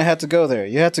you kind of had to go there.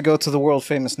 You had to go to the world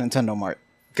famous Nintendo Mart.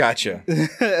 Gotcha.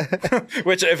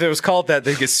 Which, if it was called that,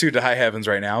 they'd get sued to high heavens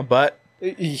right now, but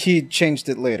He changed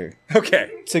it later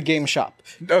okay. to Game Shop.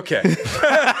 Okay.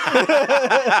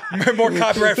 More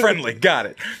copyright friendly. Got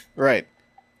it. Right.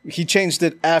 He changed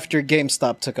it after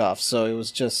GameStop took off, so it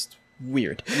was just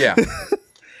weird. Yeah.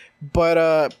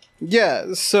 But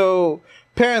yeah, so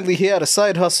apparently he had a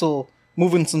side hustle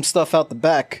moving some stuff out the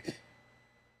back.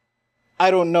 I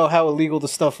don't know how illegal the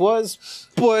stuff was,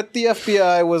 but the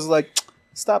FBI was like,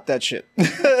 stop that shit.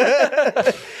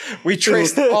 We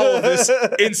traced all of this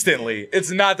instantly. It's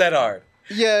not that hard.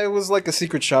 Yeah, it was like a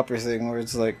secret shopper thing where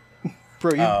it's like,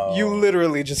 bro, you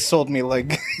literally just sold me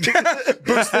like It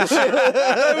was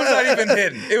not even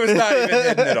hidden. It was not even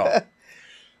hidden at all.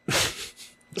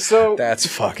 So That's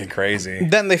fucking crazy.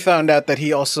 then they found out that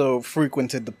he also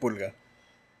frequented the Pulga.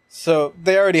 So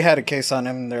they already had a case on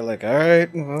him, and they're like, all right,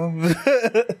 well.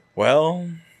 Well,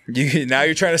 now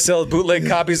you're trying to sell bootleg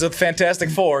copies of Fantastic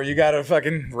Four. You gotta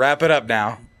fucking wrap it up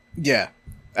now. Yeah.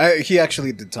 He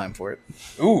actually did time for it.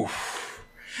 Ooh.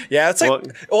 Yeah, it's like,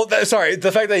 sorry,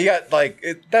 the fact that you got,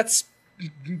 like, that's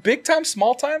big time,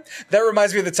 small time. That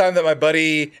reminds me of the time that my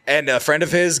buddy and a friend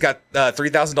of his got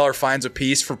 $3,000 fines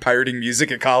apiece for pirating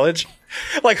music at college.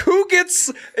 Like, who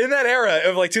gets, in that era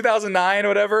of like 2009 or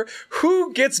whatever,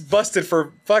 who gets busted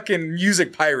for fucking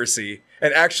music piracy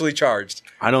and actually charged?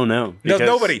 I don't know. No, because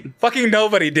nobody. Fucking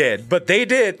nobody did. But they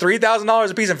did. $3,000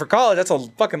 apiece. And for college, that's a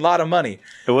fucking lot of money.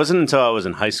 It wasn't until I was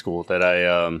in high school that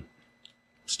I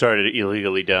started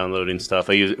illegally downloading stuff.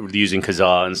 I was using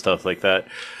Kazaa and stuff like that.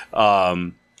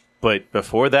 But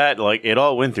before that, like, it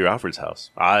all went through Alfred's house.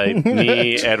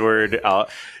 Me, Edward,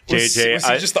 JJ. Was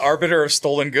he just the arbiter of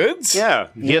stolen goods? Yeah,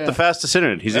 he had the fastest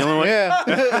internet. He's the only one. Yeah.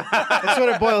 That's what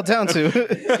it boiled down to.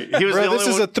 He was Bro, the only this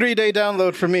is one. a 3-day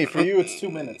download for me. For you, it's 2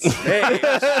 minutes. Hey,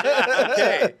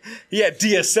 okay. He had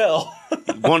DSL.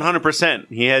 100%.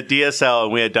 He had DSL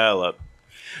and we had dial-up.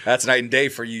 That's night and day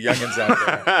for you youngins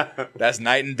out there. That's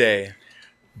night and day.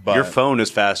 But Your phone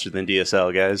is faster than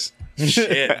DSL, guys.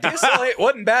 shit, DSL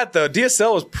wasn't bad though.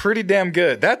 DSL was pretty damn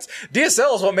good.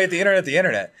 DSL is what made the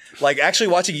internet. Like actually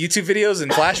watching YouTube videos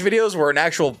and Flash videos were an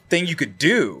actual thing you could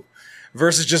do.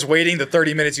 Versus just waiting the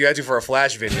 30 minutes you had to for a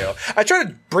Flash video. I try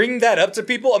to bring that up to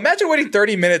people. Imagine waiting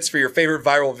 30 minutes for your favorite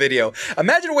viral video.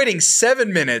 Imagine waiting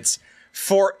 7 minutes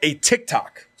for a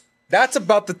TikTok. That's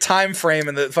about the time frame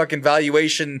and the fucking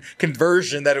valuation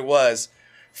conversion that it was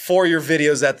for your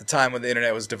videos at the time when the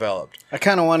internet was developed. I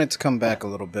kind of want it to come back a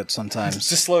little bit sometimes.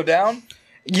 Just slow down.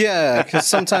 Yeah, because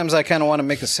sometimes I kind of want to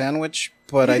make a sandwich,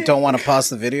 but I don't want to pause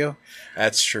the video.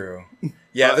 That's true.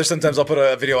 Yeah, there's sometimes I'll put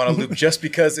a video on a loop just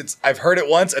because I've heard it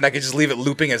once and I can just leave it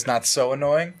looping. It's not so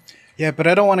annoying. Yeah, but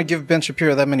I don't want to give Ben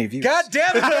Shapiro that many views. God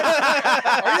damn it!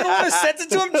 Are you the one who sent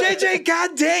it to him, JJ?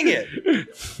 God dang it!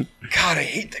 God, I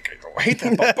hate that guy. I hate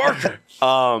that Bob Barker.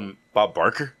 Bob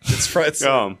Barker? It's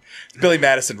Billy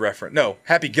Madison reference. No,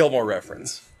 Happy Gilmore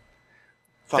reference.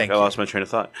 Fuck, Thank I you. lost my train of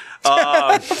thought.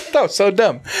 That was so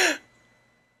dumb.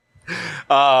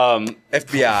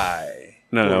 FBI.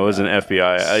 No, it wasn't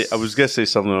FBI. I was going to say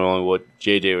something along what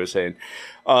JJ was saying.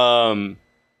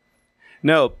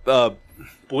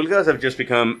 Pulgas have just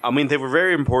become, I mean, they were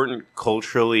very important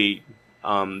culturally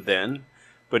then,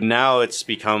 but now it's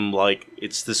become like,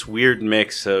 it's this weird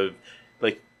mix of,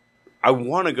 like, I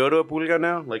want to go to a pulga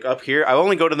now, like up here. I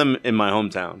only go to them in my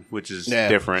hometown, which is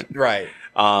different. Right.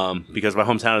 Because my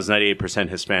hometown is 98%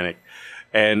 Hispanic.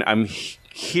 And I'm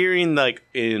hearing like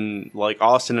in like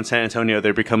Austin and San Antonio,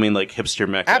 they're becoming like hipster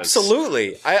meccas.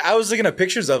 Absolutely. I was looking at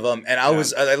pictures of them, and I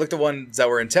looked at ones that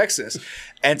were in Texas,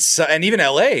 and even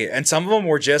LA, and some of them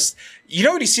were just, you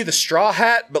know, when you see the straw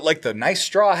hat, but like the nice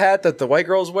straw hat that the white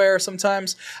girls wear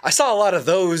sometimes. I saw a lot of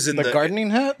those in The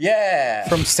gardening hat? Yeah.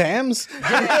 From Sam's?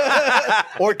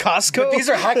 Or Costco? But these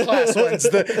are high class ones.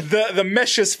 The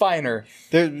mesh is finer.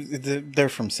 They're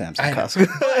from Sam's and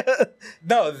Costco.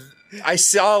 No, I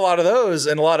saw a lot of those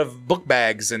and a lot of book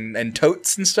bags and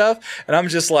totes and stuff, and I'm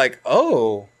just like,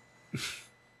 oh,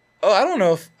 I don't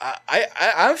know if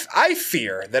I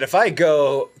fear that if I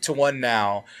go to one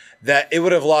now, that it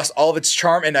would have lost all of its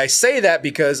charm. And I say that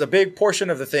because a big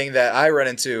portion of the thing that I run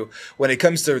into when it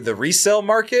comes to the resale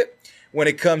market, when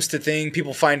it comes to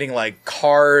people finding like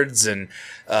cards and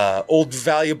old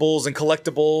valuables and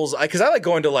collectibles, because I like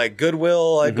going to like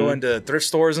Goodwill, I go into thrift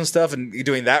stores and stuff and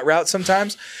doing that route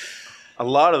sometimes. A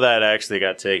lot of that actually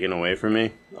got taken away from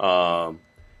me.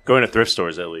 Going to thrift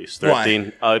stores, at least.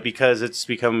 Thrifting. Because it's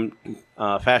become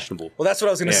fashionable. Well, that's what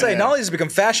I was going to say. Not only has it become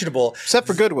fashionable, Except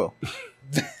for Goodwill.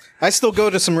 I still go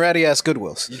to some ratty ass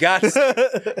Goodwills. you got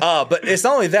but it's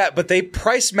not only that, but they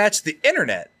price match the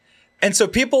internet. And so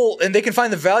they can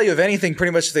find the value of anything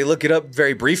pretty much if they look it up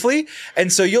very briefly.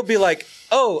 And so you'll be like,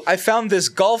 oh, I found this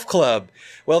golf club.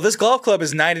 Well, this golf club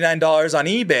is $99 on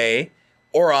eBay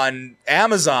or on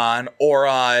Amazon or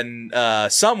on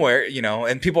somewhere, you know,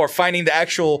 and people are finding the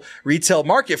actual retail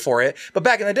market for it. But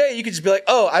back in the day, you could just be like,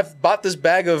 oh, I've bought this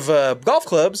bag of golf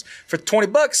clubs for $20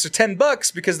 or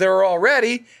 $10 because they were all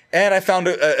ready, and I found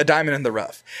a diamond in the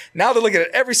rough. Now they're looking at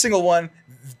every single one,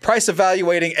 price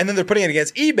evaluating, and then they're putting it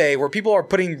against eBay, where people are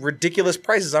putting ridiculous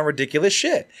prices on ridiculous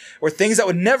shit, or things that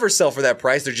would never sell for that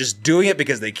price. They're just doing it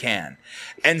because they can.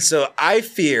 And so I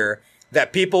fear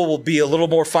that people will be a little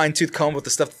more fine-tooth comb with the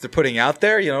stuff that they're putting out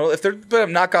there. You know, if they're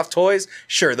putting up knockoff toys,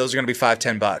 sure, those are going to be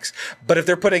 $5-10. But if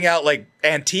they're putting out like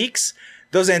antiques,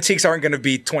 those antiques aren't going to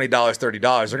be $20, $30. They're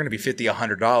going to be $50,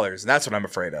 $100, and that's what I'm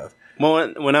afraid of.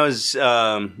 Well, when I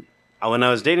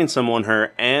was dating someone,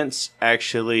 her aunts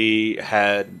actually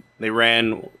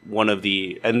ran one of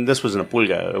the, and this wasn't a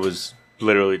pulga, it was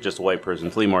literally just a white person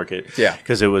flea market. Yeah.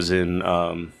 Because it was in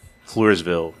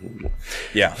Floresville.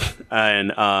 Yeah.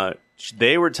 And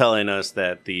they were telling us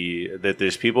that that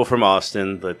there's people from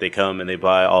Austin that they come and they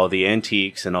buy all the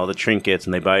antiques and all the trinkets,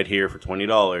 and they buy it here for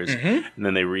 $20, and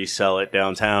then they resell it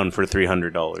downtown for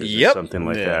 $300 or something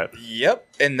like that. Yep.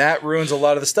 And that ruins a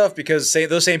lot of the stuff because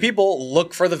those same people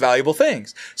look for the valuable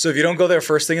things. So if you don't go there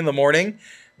first thing in the morning,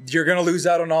 you're going to lose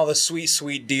out on all the sweet,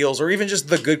 sweet deals or even just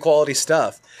the good quality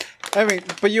stuff. I mean,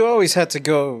 but you always had to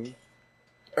go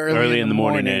early in the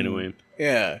morning anyway.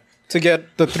 Yeah. To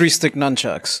get the 3-stick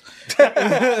nunchucks.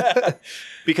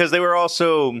 Because they were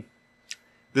also,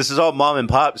 this is all mom and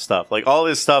pop stuff. Like all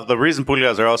this stuff, the reason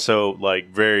pulgas are also like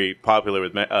very popular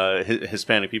with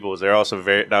Hispanic people is they're also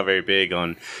not very big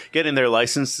on getting their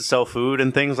license to sell food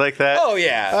and things like that. Oh,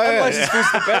 yeah. Unlicensed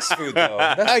food's the best food, though.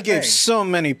 I gave so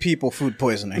many people food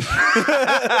poisoning.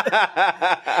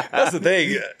 That's the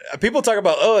thing. People talk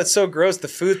about, oh, it's so gross, the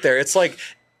food there. It's like,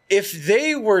 if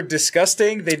they were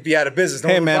disgusting, they'd be out of business.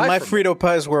 Hey, man, my Frito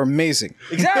pies were amazing.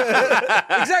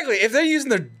 Exactly. If they're using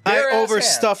their bare I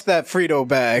overstuffed that Frito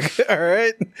bag, all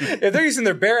right? If they're using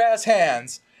their bare-ass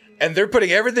hands and they're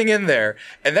putting everything in there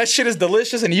and that shit is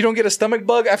delicious and you don't get a stomach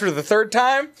bug after the third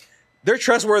time, they're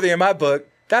trustworthy in my book.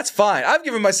 That's fine. I've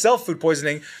given myself food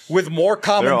poisoning with more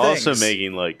common things. They're also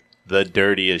making, like, the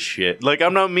dirtiest shit. Like,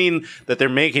 I'm not mean that they're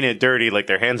making it dirty, like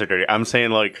their hands are dirty. I'm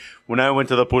saying, like, when I went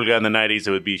to the pulga in the 90s,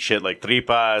 it would be shit like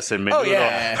tripas and menudo. Oh,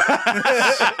 yeah.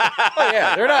 Oh,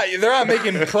 yeah. They're not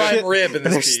making prime rib in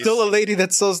this There's piece. still a lady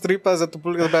that sells tripas at the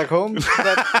pulga back home.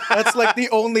 That's like the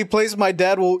only place my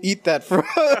dad will eat that from.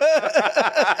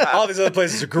 All these other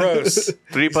places are gross.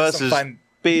 Tripas is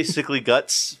basically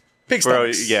guts. Pig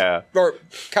stomachs. Yeah. Or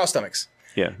cow stomachs.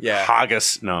 Yeah. Yeah.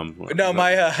 Haggis. No,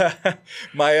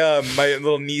 my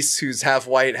little niece who's half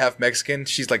white, half Mexican.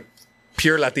 She's like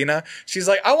pure Latina. She's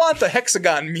like, I want the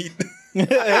hexagon meat.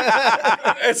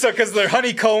 And so, because they're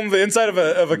honeycomb, the inside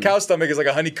of a cow stomach is like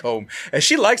a honeycomb, and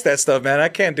she likes that stuff, man. I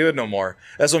can't do it no more.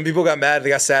 That's when people got mad. They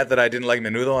got sad that I didn't like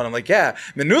menudo, and I'm like, yeah,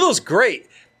 menudo's great.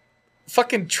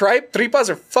 Fucking tripas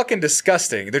are fucking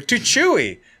disgusting. They're too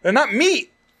chewy. They're not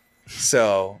meat.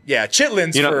 So yeah,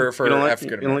 chitlins for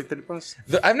African. You don't like the tripas?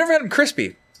 I've never had them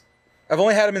crispy. I've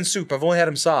only had them in soup. I've only had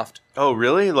them soft. Oh,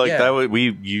 really? Like Yeah. that way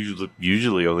we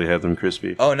usually only have them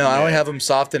crispy. Oh no, I only have them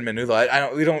soft in menudo. I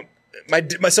don't. We don't. My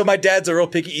dad's a real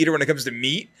picky eater when it comes to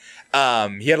meat. He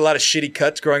had a lot of shitty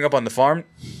cuts growing up on the farm,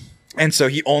 and so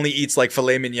he only eats like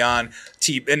filet mignon,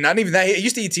 and not even that. He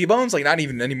used to eat T-bones, like not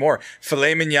even anymore.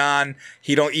 Filet mignon.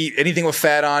 He don't eat anything with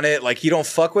fat on it. Like he don't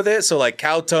fuck with it. So like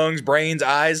cow tongues, brains,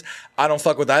 eyes, I don't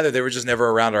fuck with either. They were just never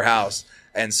around our house.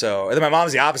 And then my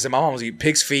mom's the opposite. My mom will eat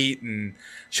pig's feet, and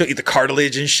she'll eat the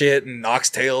cartilage and shit and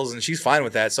oxtails, and she's fine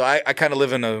with that. So I kind of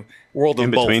live in a world of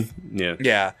In both. between? Yeah.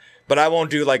 Yeah. But I won't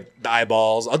do like the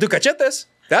eyeballs. I'll do cachetes.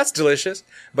 That's delicious.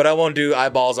 But I won't do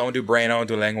eyeballs. I won't do brain. I won't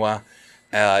do lengua.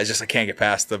 It's just I can't get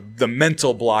past the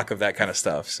mental block of that kind of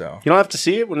stuff. So You don't have to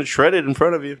see it when it's shredded in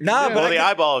front of you. Nah, but well, I the can-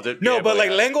 eyeballs. but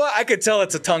like lengua, I could tell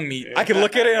it's a tongue meat. I can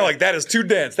look at it and I'm like, that is too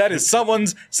dense. That is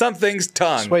something's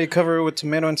tongue. That's why you cover it with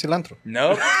tomato and cilantro.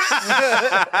 Nope.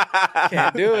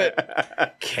 Can't do it.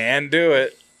 Can't do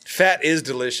it. Fat is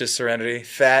delicious, Serenity.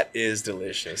 Fat is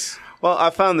delicious. Well,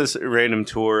 I found this random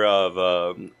tour of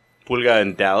Pulga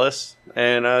in Dallas,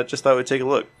 and just thought we'd take a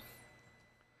look.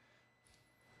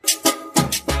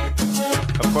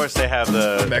 Of course, they have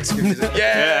the Mexican music.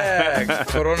 Yeah.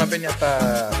 Corona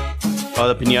Piñata.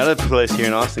 the Piñata place here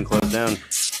in Austin closed down.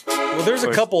 Well, there's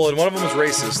a couple, and one of them was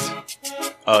racist.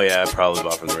 Oh yeah, I probably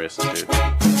bought from the racist dude.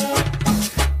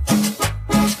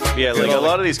 Yeah, like a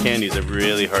lot of these candies are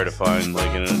really hard to find, like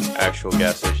in an actual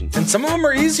gas station. And some of them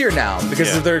are easier now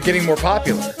because Yeah. they're getting more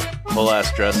popular. Whole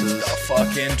ass dresses.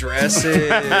 Fucking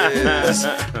dresses.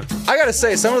 I gotta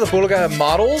say, some of the Pulga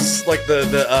models, like the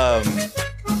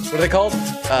what are they called?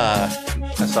 Uh,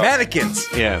 Mannequins.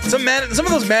 Yeah. Some of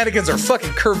those mannequins are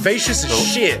fucking curvaceous as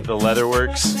shit. The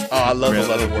Leatherworks. Oh, I love Really?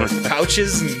 the leather work.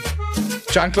 Pouches and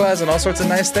chanclas and all sorts of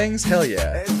nice things. Hell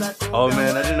yeah. Oh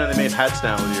man, I didn't know they made hats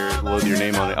now with your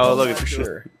name on it. Oh, look at For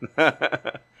sure.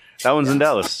 that one's in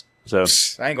Dallas. So,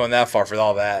 I ain't going that far for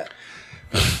all that.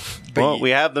 well, we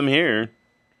have them here.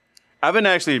 I've been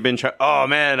trying. Oh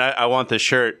man, I want this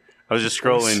shirt. I was just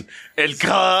scrolling. El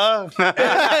Ka. Is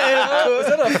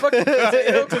that a fucking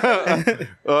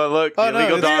Oh look, Oh,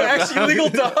 illegal no, dog. actually legal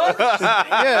dog?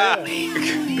 Yeah.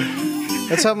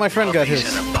 That's how my friend got his.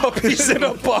 Puppies in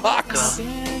a box.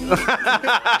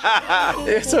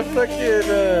 It's a fucking.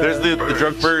 There's the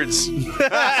drunk birds.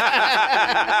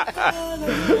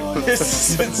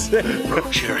 It's insane. Brooke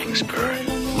Shearingsburg.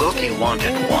 Wilkie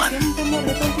wanted one.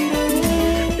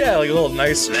 Yeah, like little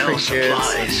nice Nail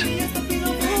trinkets, supplies.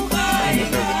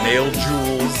 nail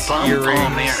jewels, Palm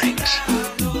earrings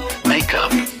earrings.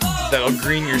 Makeup. that'll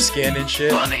green your skin and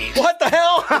shit. Bunnies. What the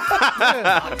hell?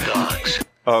 Hot dogs.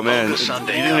 Oh man, Focus you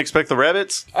Sunday didn't up. expect the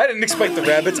rabbits? I didn't expect the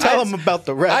rabbits. Tell him about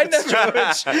the I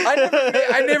rabbits.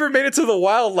 never made it to the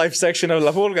wildlife section of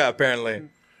La Pulga, apparently.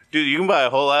 Dude, you can buy a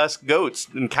whole ass goats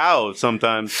and cows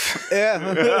sometimes.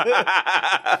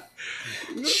 Yeah.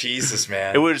 Jesus,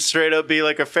 man. It would straight up be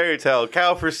like a fairy tale.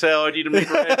 Cow for sale. I need to make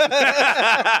bread.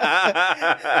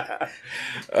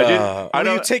 I Will you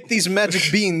don't. take these magic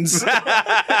beans?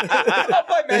 I'll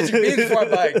buy magic beans before I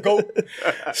buy a goat.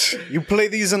 You play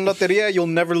these in Loteria, you'll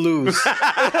never lose.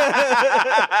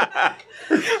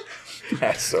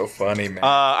 That's so funny, man.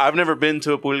 I've never been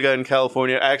to a pulga in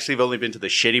California. Actually, I've only been to the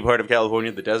shitty part of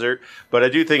California, the desert. But I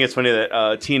do think it's funny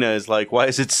that Tina is like, "Why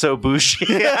is it so bougie?" Is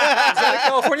that a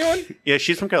California one? Yeah,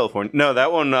 she's from California. No,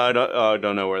 that one I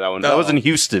don't know where that one. No. That was in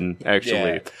Houston,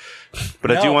 actually. Yeah.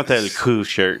 But I do No. want that cool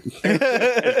shirt.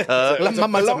 La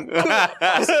mamalón.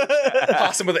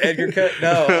 Possum with an Edgar cut?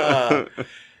 No.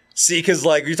 See, because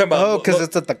like you're talking about. Oh, because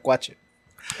it's a tacuache.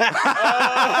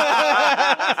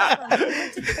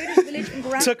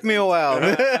 Took me a while.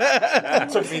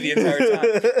 took me the entire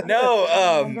time.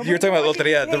 No, you were talking about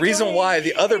Loteria. The reason why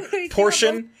the other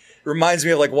portion reminds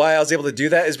me of like why I was able to do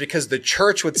that is because the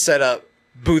church would set up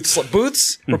booths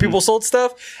where people sold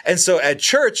stuff. And so at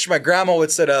church, my grandma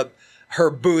would set up her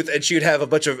booth and she would have a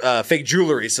bunch of fake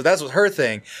jewelry. So that's was her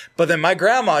thing. But then my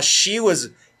grandma, she was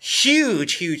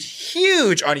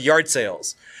huge on yard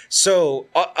sales. So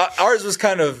ours was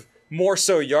kind of more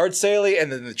so yard saley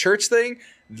and then the church thing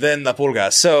than La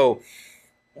Pulga. So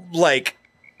like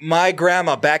my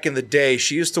grandma back in the day,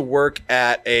 she used to work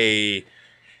at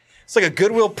it's like a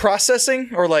Goodwill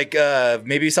processing or like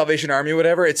maybe Salvation Army or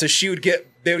whatever. It's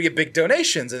they would get big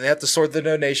donations and they have to sort the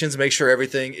donations, make sure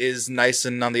everything is nice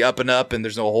and on the up and up and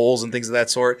there's no holes and things of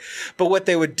that sort. But what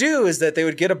they would do is that they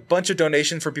would get a bunch of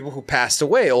donations for people who passed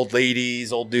away, old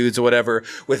ladies, old dudes or whatever,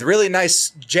 with really nice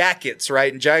jackets,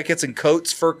 right? And jackets and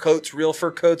coats, fur coats, real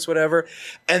fur coats, whatever.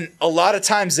 And a lot of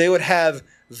times they would have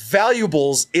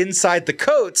valuables inside the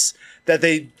coats that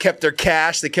they kept their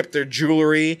cash, they kept their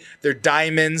jewelry, their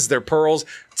diamonds, their pearls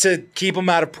to keep them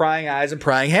out of prying eyes and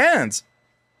prying hands.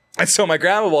 And so my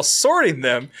grandma, while sorting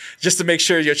them, just to make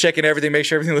sure you're checking everything, make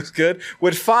sure everything looks good,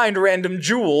 would find random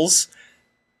jewels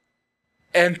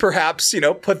and perhaps,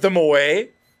 put them away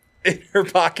in her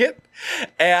pocket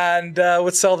and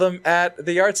would sell them at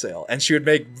the yard sale. And she would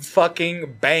make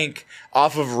fucking bank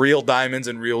off of real diamonds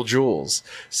and real jewels.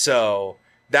 So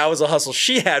that was a hustle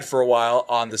she had for a while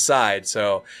on the side.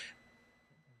 So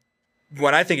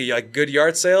when I think of like good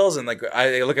yard sales and like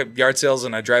I look at yard sales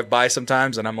and I drive by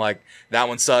sometimes and I'm like, that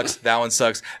one sucks. That one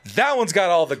sucks. That one's got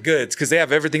all the goods because they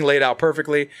have everything laid out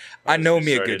perfectly. I know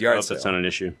me a good yard sale. That's not an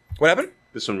issue. What happened?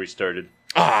 This one restarted.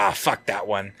 Ah, fuck that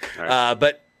one. Right.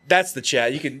 But that's the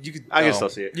chat. You can. I can still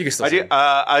see it. You can still see it.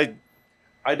 I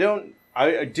do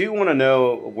want to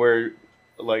know where,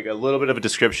 like, a little bit of a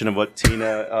description of what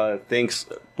Tina thinks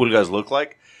pulgas look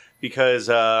like. Because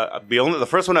the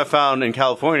first one I found in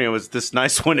California was this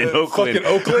nice one in Oakland. Fucking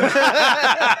Oakland?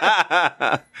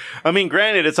 I mean,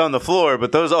 granted, it's on the floor,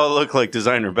 but those all look like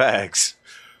designer bags.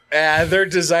 They're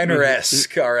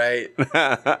designer-esque, all right.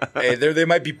 Hey, they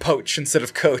might be poach instead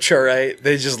of coach, all right.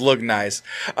 They just look nice.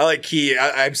 I like Key.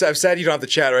 I'm sad you don't have the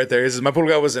chat right there. This is my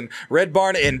pulga was in Red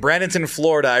Barn in Bradenton,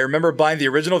 Florida. I remember buying the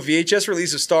original VHS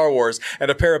release of Star Wars and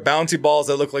a pair of bouncy balls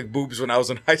that looked like boobs when I was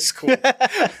in high school.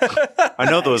 I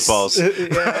know those balls. They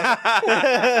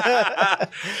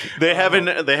have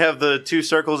the two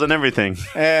circles and everything.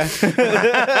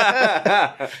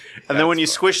 And then when you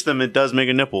squish them, it does make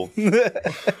a nipple.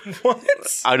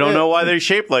 What? I don't know why they're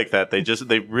shaped like that.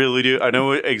 They really do. I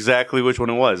know exactly which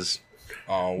one it was.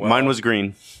 Oh, well. Mine was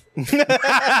green.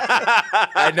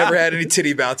 I never had any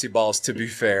titty bouncy balls, to be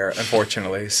fair,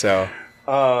 unfortunately. So,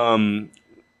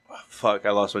 fuck,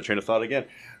 I lost my train of thought again.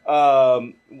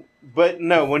 But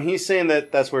no, when he's saying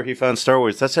that that's where he found Star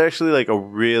Wars, that's actually like a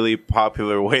really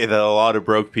popular way that a lot of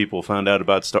broke people found out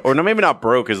about Star Wars. Or no, maybe not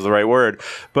broke is the right word,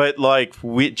 but like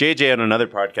JJ on another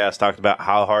podcast talked about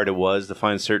how hard it was to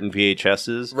find certain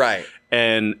VHSs. right.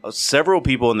 And several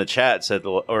people in the chat said,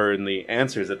 or in the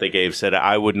answers that they gave, said,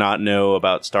 I would not know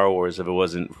about Star Wars if it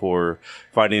wasn't for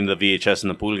finding the VHS and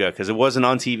the Pulga, because it wasn't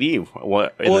on TV.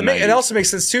 It also makes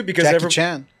sense, too, because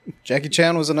Jackie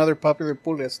Chan was another popular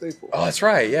Pulga staple. Oh, that's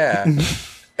right, yeah.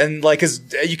 And like, cause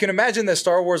you can imagine that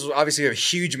Star Wars was obviously a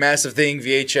huge, massive thing.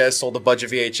 VHS sold a bunch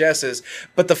of VHSs,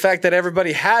 but the fact that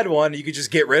everybody had one, you could just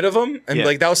get rid of them, and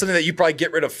like that was something that you probably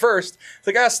get rid of first. It's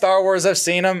like, Star Wars, I've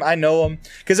seen them, I know them,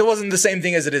 because it wasn't the same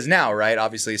thing as it is now, right?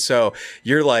 Obviously, so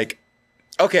you're like,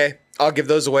 okay, I'll give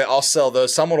those away. I'll sell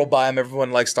those. Someone will buy them.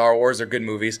 Everyone likes Star Wars. They're good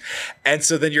movies. And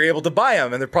so then you're able to buy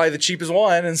them, and they're probably the cheapest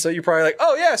one. And so you're probably like,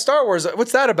 oh, yeah, Star Wars.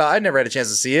 What's that about? I never had a chance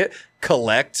to see it.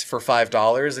 Collect for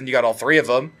 $5, and you got all three of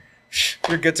them.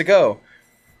 You're good to go.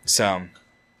 So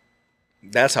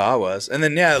that's how I was. And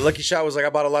then, yeah, Lucky Shot was like,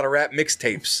 I bought a lot of rap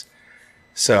mixtapes.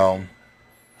 So...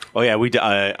 Oh yeah,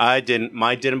 I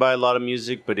didn't buy a lot of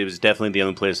music, but it was definitely the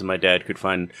only place that my dad could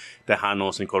find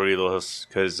Tejanos and corridos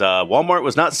because Walmart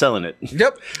was not selling it.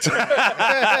 Yep.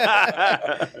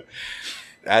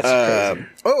 That's crazy.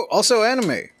 Also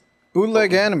anime,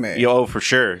 bootleg anime. Yo, for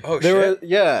sure. Oh shit.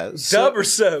 Dub or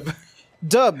sub?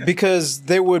 Dub, because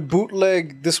they would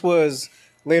bootleg. This was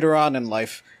later on in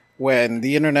life when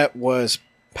the internet was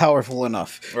powerful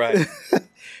enough. Right.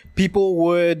 People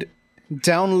would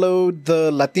download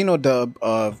the Latino dub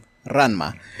of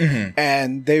Ranma,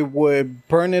 and they would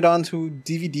burn it onto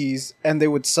DVDs, and they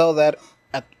would sell that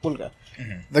at Pulga.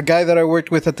 The guy that I worked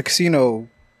with at the casino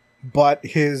bought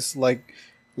his like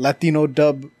Latino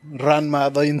dub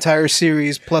Ranma, the entire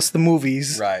series plus the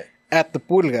movies, right, at the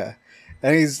Pulga,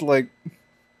 and he's like,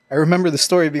 I remember the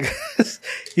story because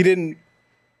he didn't.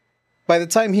 By the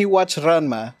time he watched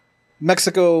Ranma,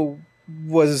 Mexico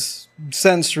was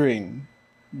censoring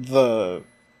the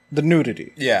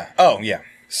nudity. Yeah. Oh, yeah.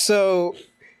 So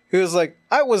he was like,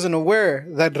 I wasn't aware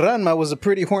that Ranma was a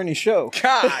pretty horny show.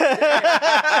 God.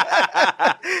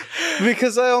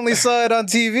 Because I only saw it on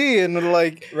TV and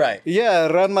like, right. Yeah,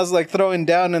 Ranma's like throwing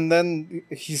down and then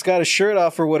he's got his shirt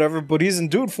off or whatever, but he's in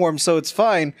dude form, so it's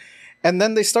fine. and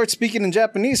then they start speaking in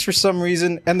Japanese for some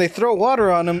reason, and they throw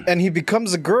water on him, and he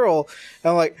becomes a girl.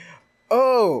 And I'm like,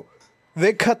 oh,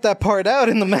 they cut that part out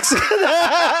in the Mexican.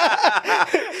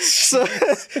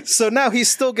 so now he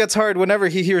still gets hard whenever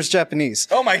he hears Japanese.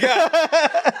 Oh my god!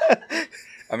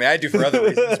 I mean, I do for other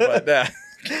reasons, but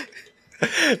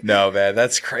no, man,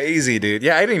 that's crazy, dude.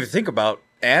 Yeah, I didn't even think about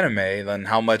anime and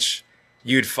how much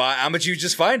you'd find, how much you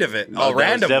just find of it. All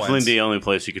random definitely ones. the only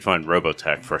place you could find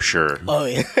Robotech for sure. Oh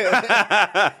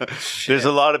yeah. There's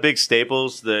a lot of big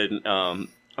staples that.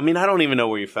 I mean, I don't even know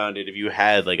where you found it if you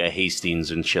had like a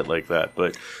Hastings and shit like that,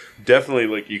 but definitely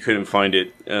like you couldn't find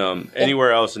it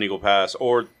anywhere else in Eagle Pass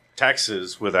or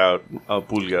Texas without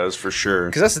pulgas for sure.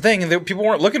 Because that's the thing, and people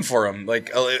weren't looking for them.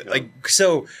 Like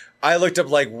so, I looked up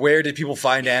like where did people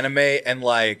find anime, and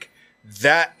like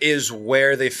that is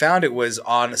where they found it was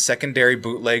on secondary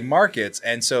bootleg markets.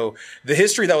 And so the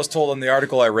history that was told in the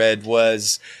article I read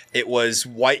was it was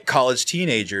white college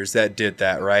teenagers that did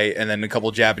that, right? And then a couple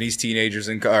Japanese teenagers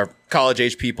and college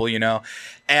age people, you know,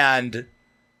 and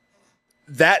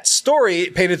that story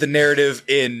painted the narrative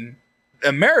in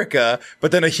America,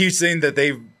 but then a huge thing that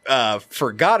they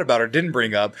forgot about or didn't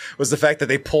bring up was the fact that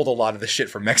they pulled a lot of the shit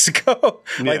from Mexico.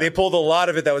 Like they pulled a lot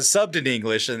of it that was subbed in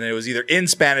English, and it was either in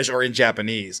Spanish or in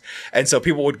Japanese. And so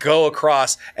people would go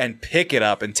across and pick it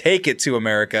up and take it to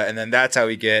America, and then that's how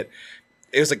we get.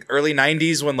 It was like early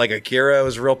 '90s when like Akira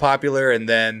was real popular, and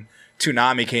then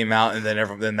Toonami came out, and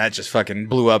then that just fucking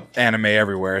blew up anime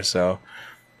everywhere. So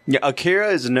yeah, Akira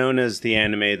is known as the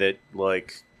anime that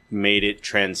like made it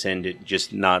transcend it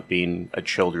just not being a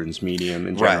children's medium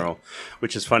in general,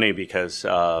 which is funny because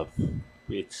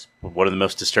it's one of the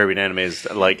most disturbing animes,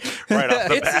 like right off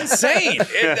the bat. It's insane.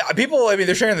 People, I mean,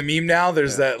 they're sharing the meme now.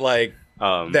 There's that like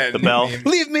the bell. Meme.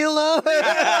 Leave me alone.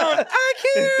 I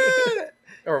can't,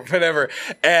 or whatever.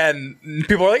 And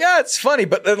people are like, it's funny,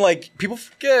 but then like people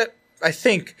forget. I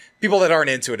think people that aren't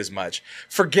into it as much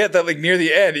forget that like near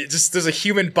the end, there's a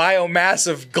human biomass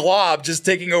of glob just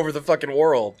taking over the fucking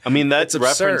world. I mean, that It's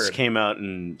reference absurd. came out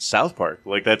in South Park.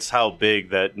 Like that's how big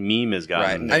that meme has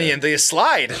gotten. Right. I mean, the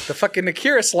slide, the fucking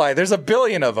Akira slide. There's a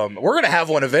billion of them. We're gonna have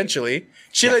one eventually.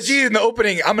 Sheila G in the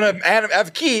opening. I'm gonna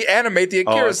have Key animate the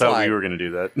Akira I thought slide. we were going to do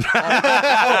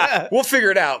that. We'll figure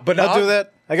it out. But I'll do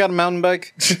that. I got a mountain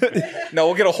bike. No,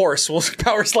 we'll get a horse. We'll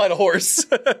power slide a horse.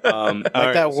 Like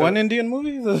that one Indian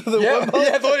movie? Yeah,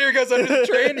 the one who goes under the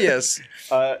train. Yes.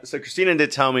 So Christina did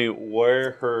tell me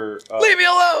where her Leave me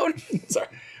alone. Sorry.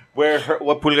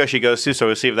 what pulga she goes to, so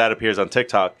we'll see if that appears on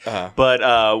TikTok. But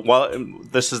while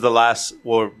this is the last,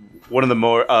 or one of the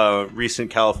more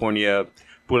recent California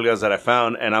pulgas that I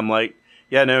found, and I'm like,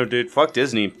 yeah, no, dude, fuck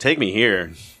Disney, take me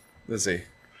here. Let's see.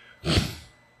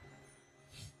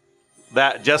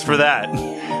 That just for that.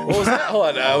 What was that? Hold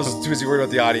on. I was too busy worried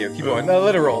about the audio. Keep going. No,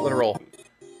 let it roll. Let it roll.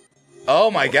 Oh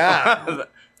my god.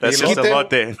 That's just a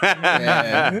lot.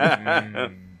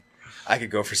 I could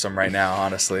go for some right now,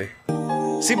 honestly.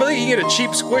 See, but you can get a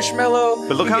cheap Squishmallow.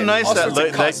 But look You how get nice all that.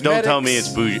 sorts of Don't tell me cosmetics.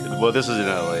 it's bougie. Well, this is in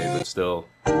LA, but still.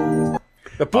 The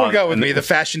Pulga with me, the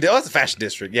fashion. Oh, that's the fashion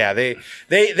district. Yeah, they've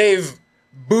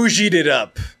bougied it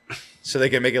up so they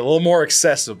can make it a little more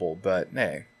accessible. But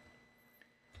hey,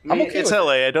 I'm okay. It's with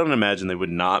LA. I don't imagine they would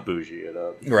not bougie it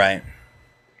up. it. Right.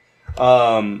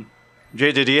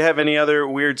 JJ, do you have any other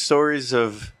weird stories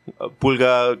of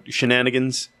pulga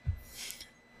shenanigans?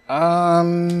 I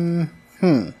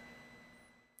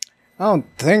don't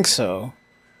think so.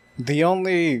 The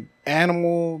only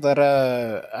animal that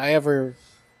I ever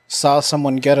saw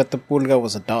someone get at the pulga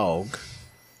was a dog.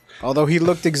 Although he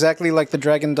looked exactly like the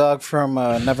dragon dog from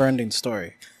Neverending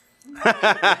Story.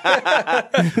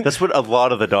 That's what a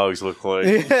lot of the dogs look like.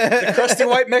 The crusty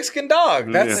white Mexican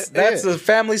dog. That's a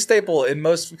family staple in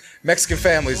most Mexican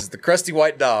families. Is the crusty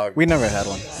white dog. We never had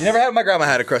one. You never had? My grandma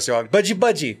had a crusty dog.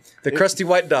 Budgie, the crusty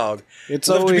white dog. It's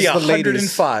Lived to be always the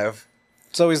ladies. 105.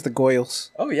 It's always the Goyles.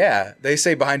 Oh yeah, they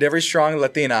say behind every strong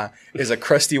Latina is a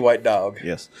crusty white dog.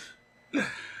 Yes.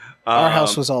 Our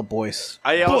house was all boys.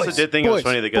 I also did think it was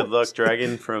boys, funny. The good luck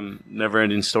dragon from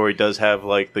Neverending Story does have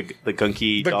like the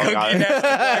gunky The dog gunky eyes. nasty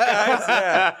black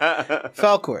eyes. Yeah.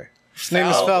 Falcor. His name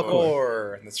is Falcor.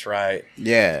 Falcor. That's right.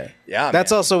 Yeah. Yeah,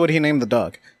 That's man. also what he named the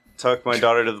dog. Took my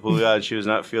daughter to the pulga and she was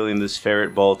not feeling this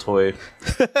ferret ball toy. Oh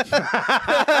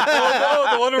no,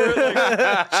 the one where it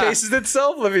like chases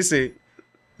itself. Let me see.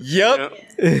 Yep.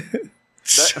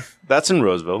 That's in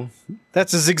Roseville.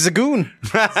 That's a Zigzagoon.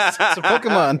 It's a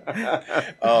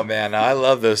Pokemon. Oh man, I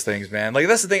love those things, man. Like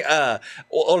that's the thing.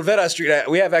 Olvera Street.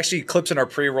 We have actually clips in our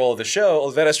pre-roll of the show.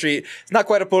 Olvera Street. It's not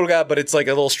quite a pulga, but it's like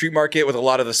a little street market with a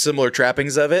lot of the similar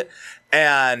trappings of it,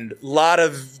 and a lot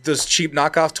of those cheap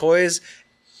knockoff toys.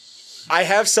 I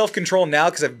have self-control now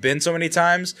because I've been so many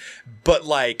times, but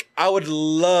like I would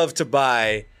love to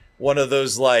buy one of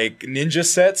those like ninja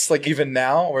sets, like even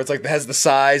now, where it's like it has the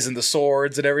size and the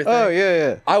swords and everything. Oh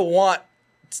yeah. I want,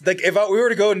 like, if we were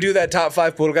to go and do that top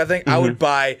 5 PULGA thing, I would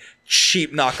buy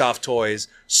cheap knockoff toys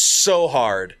so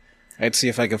hard. I'd see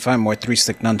if I could find more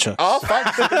 3-stick nunchucks. I'll find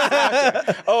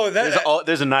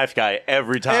There's a knife guy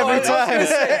every time.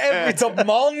 The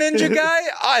Mall Ninja guy.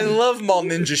 I love Mall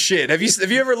Ninja shit. Have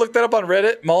you ever looked that up on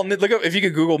Reddit? Look up if you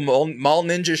could Google Mall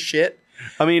Ninja shit.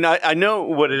 I mean, I know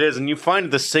what it is, and you find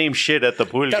the same shit at the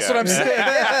PULGA. That's what I'm saying.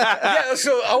 Yeah,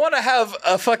 so I want to have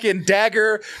a fucking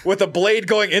dagger with a blade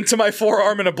going into my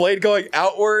forearm and a blade going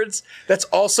outwards. That's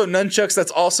also nunchucks. That's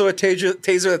also a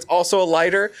taser. That's also a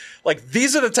lighter. Like,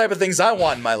 these are the type of things I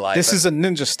want in my life. This is a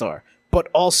ninja star, but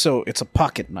also it's a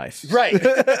pocket knife. Right. Look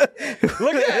at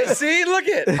it. See? Look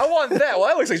at it. I want that. Well,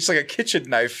 that looks like just like a kitchen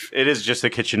knife. It is just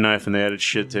a kitchen knife, and they added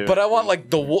shit to it. But I want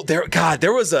like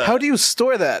there was a... How do you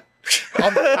store that?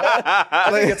 On the wall.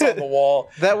 I think it's on the wall.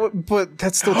 But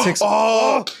that still takes.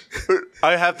 I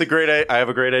have a great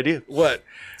idea. What?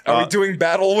 Are we doing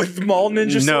battle with Mall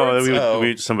Ninja swords?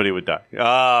 No, somebody would die.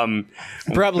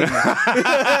 Probably not.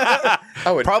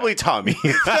 I would Probably Tommy.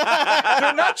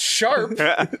 They're not sharp.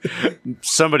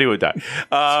 Somebody would die.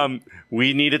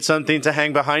 We needed something to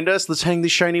hang behind us. Let's hang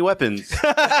these shiny weapons.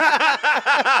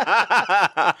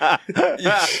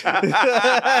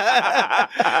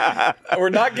 We're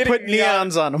not getting Put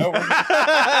neons on them.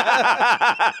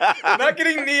 We're not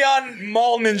getting neon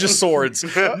Mall Ninja swords.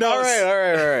 No. All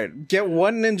right. Get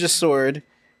one ninja sword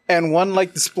and one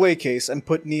like display case, and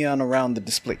put neon around the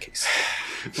display case.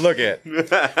 Look at.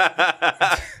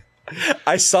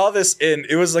 I saw this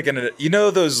it was like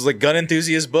those like gun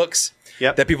enthusiast books.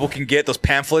 Yep. That people can get, those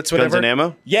pamphlets, whatever. Guns and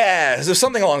Ammo? Yeah, there's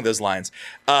something along those lines.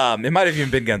 It might have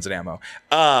even been Guns and Ammo.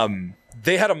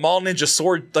 They had a Mall Ninja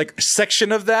sword like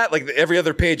section of that. Like every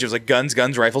other page, it was like guns,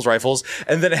 rifles,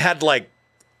 and then it had like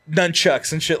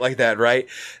nunchucks and shit like that. Right?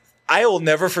 I will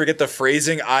never forget the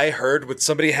phrasing I heard when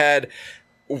somebody had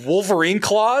Wolverine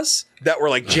claws that were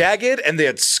like jagged and they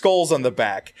had skulls on the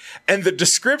back. And the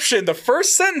description, the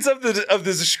first sentence of the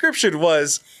description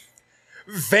was,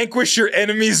 vanquish your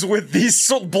enemies with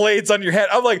these blades on your head.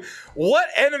 I'm like, what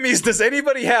enemies does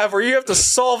anybody have where you have to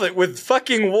solve it with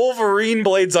fucking Wolverine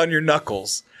blades on your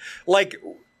knuckles? Like,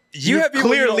 you have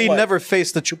clearly never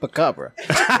faced a chupacabra.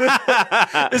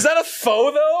 Is that a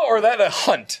foe though, or that a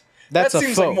hunt? That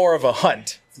seems foe. like more of a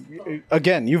hunt.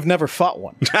 Again, you've never fought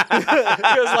one.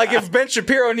 Because like if Ben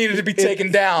Shapiro needed to be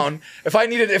taken down,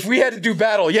 if we had to do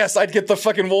battle, yes, I'd get the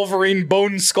fucking Wolverine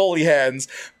bone scully hands.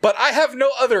 But I have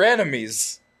no other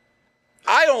enemies.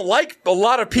 I don't like a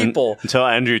lot of people. Until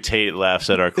Andrew Tate laughs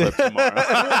at our clip tomorrow.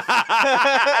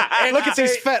 And look at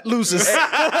these fat losers.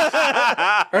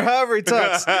 Or however he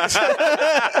talks.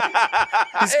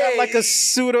 He's got like a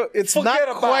pseudo. It's Forget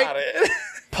not quite about it.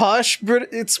 posh, but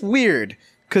it's weird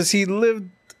because he lived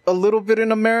a little bit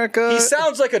in America. He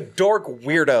sounds like a dork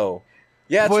weirdo.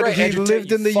 Yeah, that's But right. he Andrew lived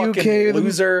Tate, in the you UK. fucking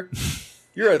loser.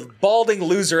 You're a balding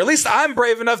loser. At least I'm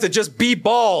brave enough to just be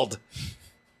bald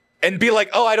and be like,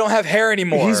 oh, I don't have hair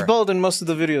anymore. He's bald in most of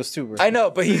the videos too, bro. I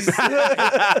know, but he's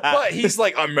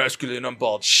like, I'm masculine, I'm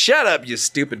bald. Shut up, you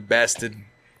stupid bastard.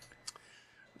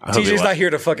 TJ's not here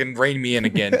to fucking rein me in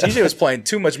again. TJ was playing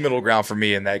too much middle ground for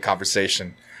me in that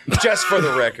conversation. Just for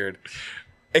the record.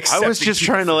 I was just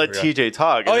trying to let TJ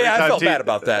talk. Oh yeah, I felt bad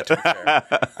about that. To be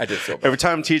fair. I did feel bad. Every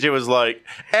time TJ was like,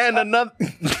 and another. He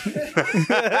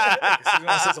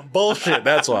said some bullshit.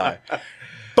 That's why.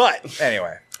 But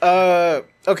anyway,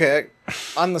 Okay.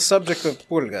 On the subject of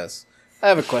pulgas, I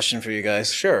have a question for you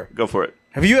guys. sure. Go for it.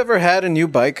 Have you ever had a new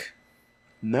bike?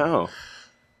 No.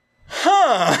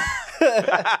 'Cause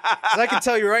I can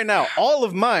tell you right now, all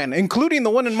of mine, including the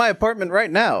one in my apartment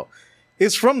right now,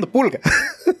 is from the pulga.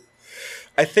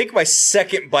 I think my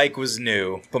second bike was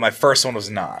new, but my first one was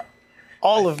not.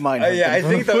 All of mine. have Yeah, I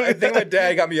been think from the I think my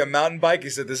dad got me a mountain bike. He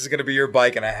said, "This is going to be your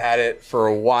bike," and I had it for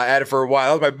a while. That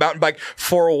was my mountain bike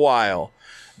for a while.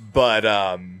 But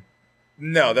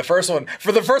no, the first one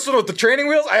with the training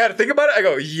wheels, I had to think about it. I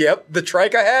go, "Yep, the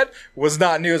trike I had was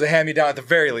not new. It was a hand me down at the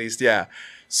very least." Yeah.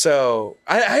 So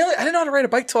I didn't know how to ride a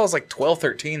bike till I was like 12,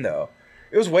 13, though.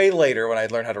 It was way later when I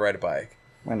learned how to ride a bike.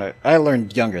 And I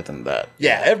learned younger than that.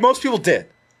 Yeah, most people did.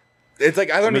 It's like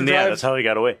I learned to drive. Yeah, that's how he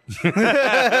got away.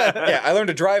 Yeah, I learned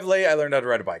to drive late. I learned how to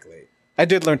ride a bike late. I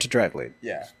did learn to drive late.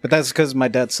 Yeah. But that's because my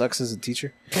dad sucks as a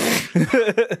teacher.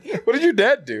 What did your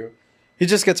dad do? He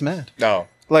just gets mad. No.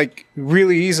 Like,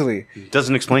 really easily.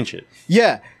 Doesn't explain shit.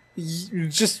 Yeah.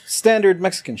 Just standard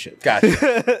Mexican shit.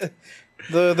 Gotcha.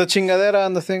 The chingadera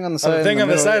on the thing on the side. The thing in on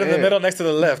the middle, side in the yeah. middle next to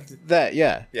the left. That,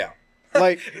 yeah. Yeah.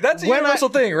 Like That's a when universal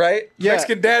thing, right? Yeah.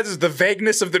 Mexican dads is the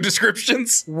vagueness of the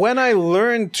descriptions. when I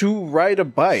learned to ride a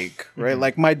bike, right?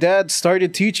 Like my dad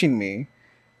started teaching me,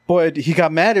 but he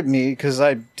got mad at me because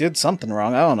I did something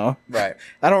wrong. I don't know. Right.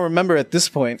 I don't remember at this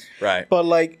point. Right. But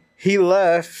like he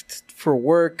left for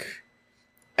work,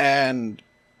 and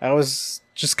I was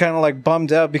just kind of like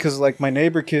bummed out because like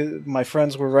my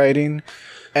friends were riding,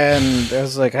 and I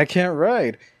was like, I can't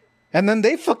ride. And then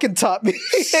they fucking taught me.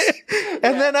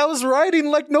 And then I was riding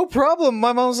like no problem.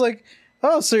 My mom was like,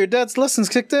 oh, so your dad's lessons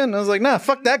kicked in? I was like, nah,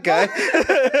 fuck that guy.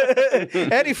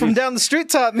 Eddie from down the street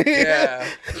taught me. Yeah.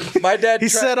 My dad He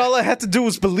said all I had to do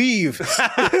was believe.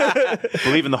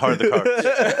 Believe in the heart of the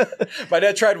car. My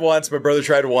dad tried once, my brother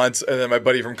tried once, and then my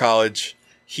buddy from college,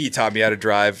 he taught me how to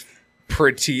drive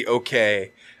pretty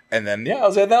okay. And then I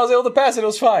was able to pass it. It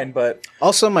was fine, but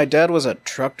Also, my dad was a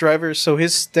truck driver, so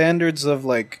his standards of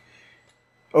like,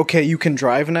 okay, you can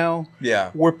drive now,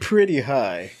 were pretty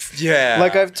high. yeah.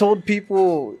 Like I've told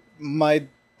people, my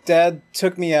dad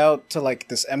took me out to like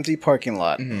this empty parking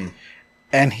lot,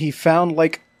 and he found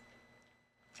like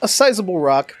a sizable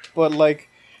rock, but like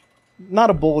not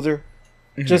a boulder.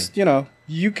 Just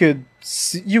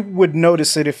you would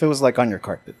notice it if it was like on your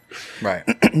carpet. Right.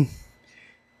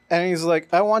 And he's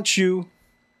like, I want you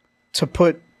to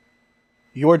put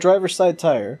your driver's side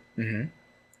tire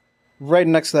right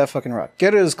next to that fucking rock.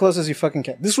 Get it as close as you fucking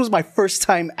can. This was my first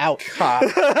time out.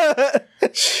 I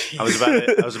was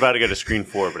about to go to screen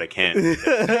 4, but I can't because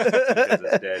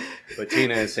it's dead. But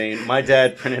Tina is saying, my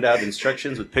dad printed out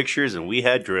instructions with pictures, and we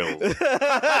had drills.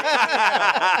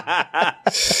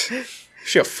 Is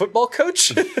she a football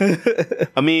coach?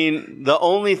 I mean, the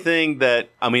only thing that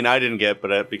I didn't get,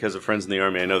 but because of friends in the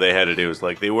Army, I know they had to do is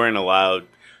like they weren't allowed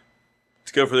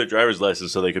to go for their driver's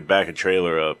license so they could back a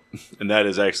trailer up, and that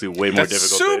is actually way more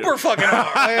difficult. Super fucking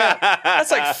hard.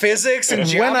 That's like physics and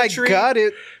When I geometry. got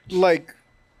it, like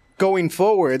going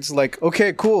forwards, like,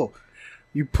 okay, cool.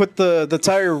 You put the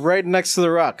tire right next to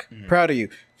the rock. Proud of you.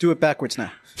 Do it backwards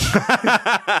now.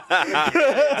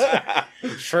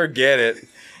 Forget it.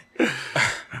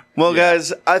 Well,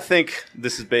 guys, I think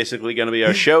this is basically going to be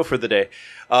our show for the day.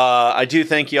 I do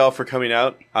thank y'all for coming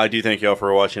out. I do thank y'all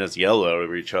for watching us yell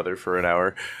over each other for an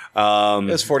hour.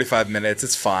 It was 45 minutes.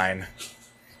 It's fine.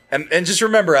 And just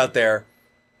remember out there,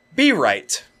 be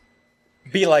right.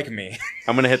 Be like me.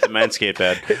 I'm going to hit the Manscaped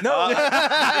ad. No, we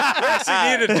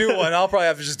actually need to do one. I'll probably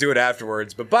have to just do it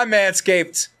afterwards. But by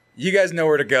Manscaped, you guys know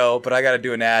where to go. But I got to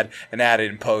do an ad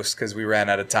in post because we ran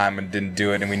out of time and didn't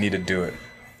do it, and we need to do it.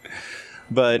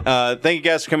 But thank you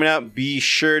guys for coming out. Be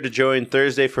sure to join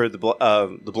Thursday for the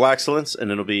Blackcellence, and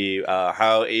it'll be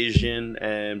how Asian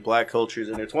and Black cultures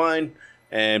intertwine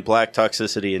and Black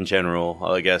toxicity in general.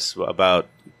 I guess about.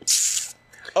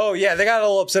 Oh yeah, they got a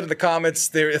little upset in the comments.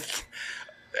 The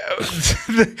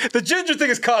ginger thing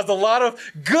has caused a lot of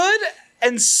good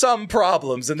and some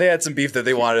problems, and they had some beef that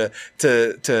they wanted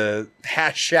to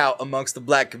hash out amongst the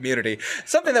Black community.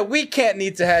 Something that we can't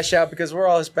need to hash out because we're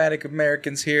all Hispanic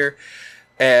Americans here.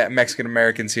 Mexican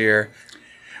Americans here.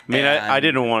 I mean, I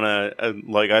didn't want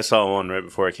to, I saw one right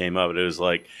before it came up, and it was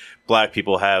like, Black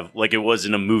people have, like, it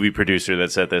wasn't a movie producer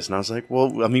that said this, and I was like,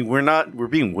 well, I mean, we're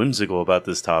being whimsical about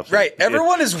this topic. Right,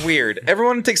 everyone is weird.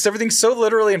 Everyone takes everything so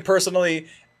literally and personally,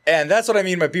 and that's what I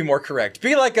mean by be more correct.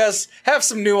 Be like us, have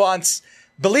some nuance,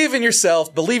 believe in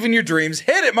yourself, believe in your dreams,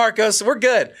 hit it, Marcos, we're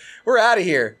good. We're out of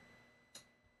here.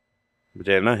 But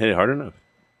did I not hit it hard enough?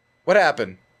 What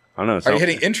happened? I don't know. Are you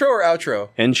hitting intro or outro?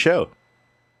 End show.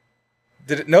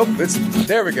 Did it? Nope.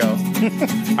 There we go.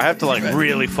 I have to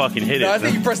really fucking hit it. No, I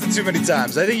think you pressed it too many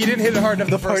times. I think you didn't hit it hard enough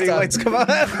the first Party time. lights come on.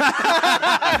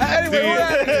 Anyway, we're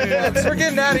out of here. We're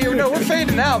getting out of here. No, we're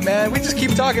fading out, man. We just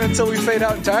keep talking until we fade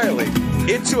out entirely.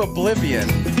 Into oblivion.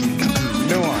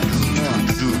 Nuance.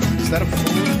 Is that a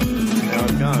food? Now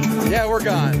it's gone. Yeah, we're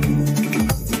gone.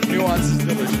 Nuance is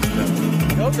delicious, though.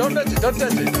 No, don't touch it. Don't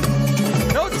touch it.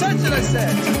 Don't touch it, I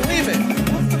said. Just leave it.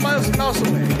 Move the mouse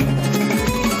away.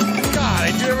 God,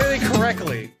 I do everything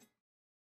correctly.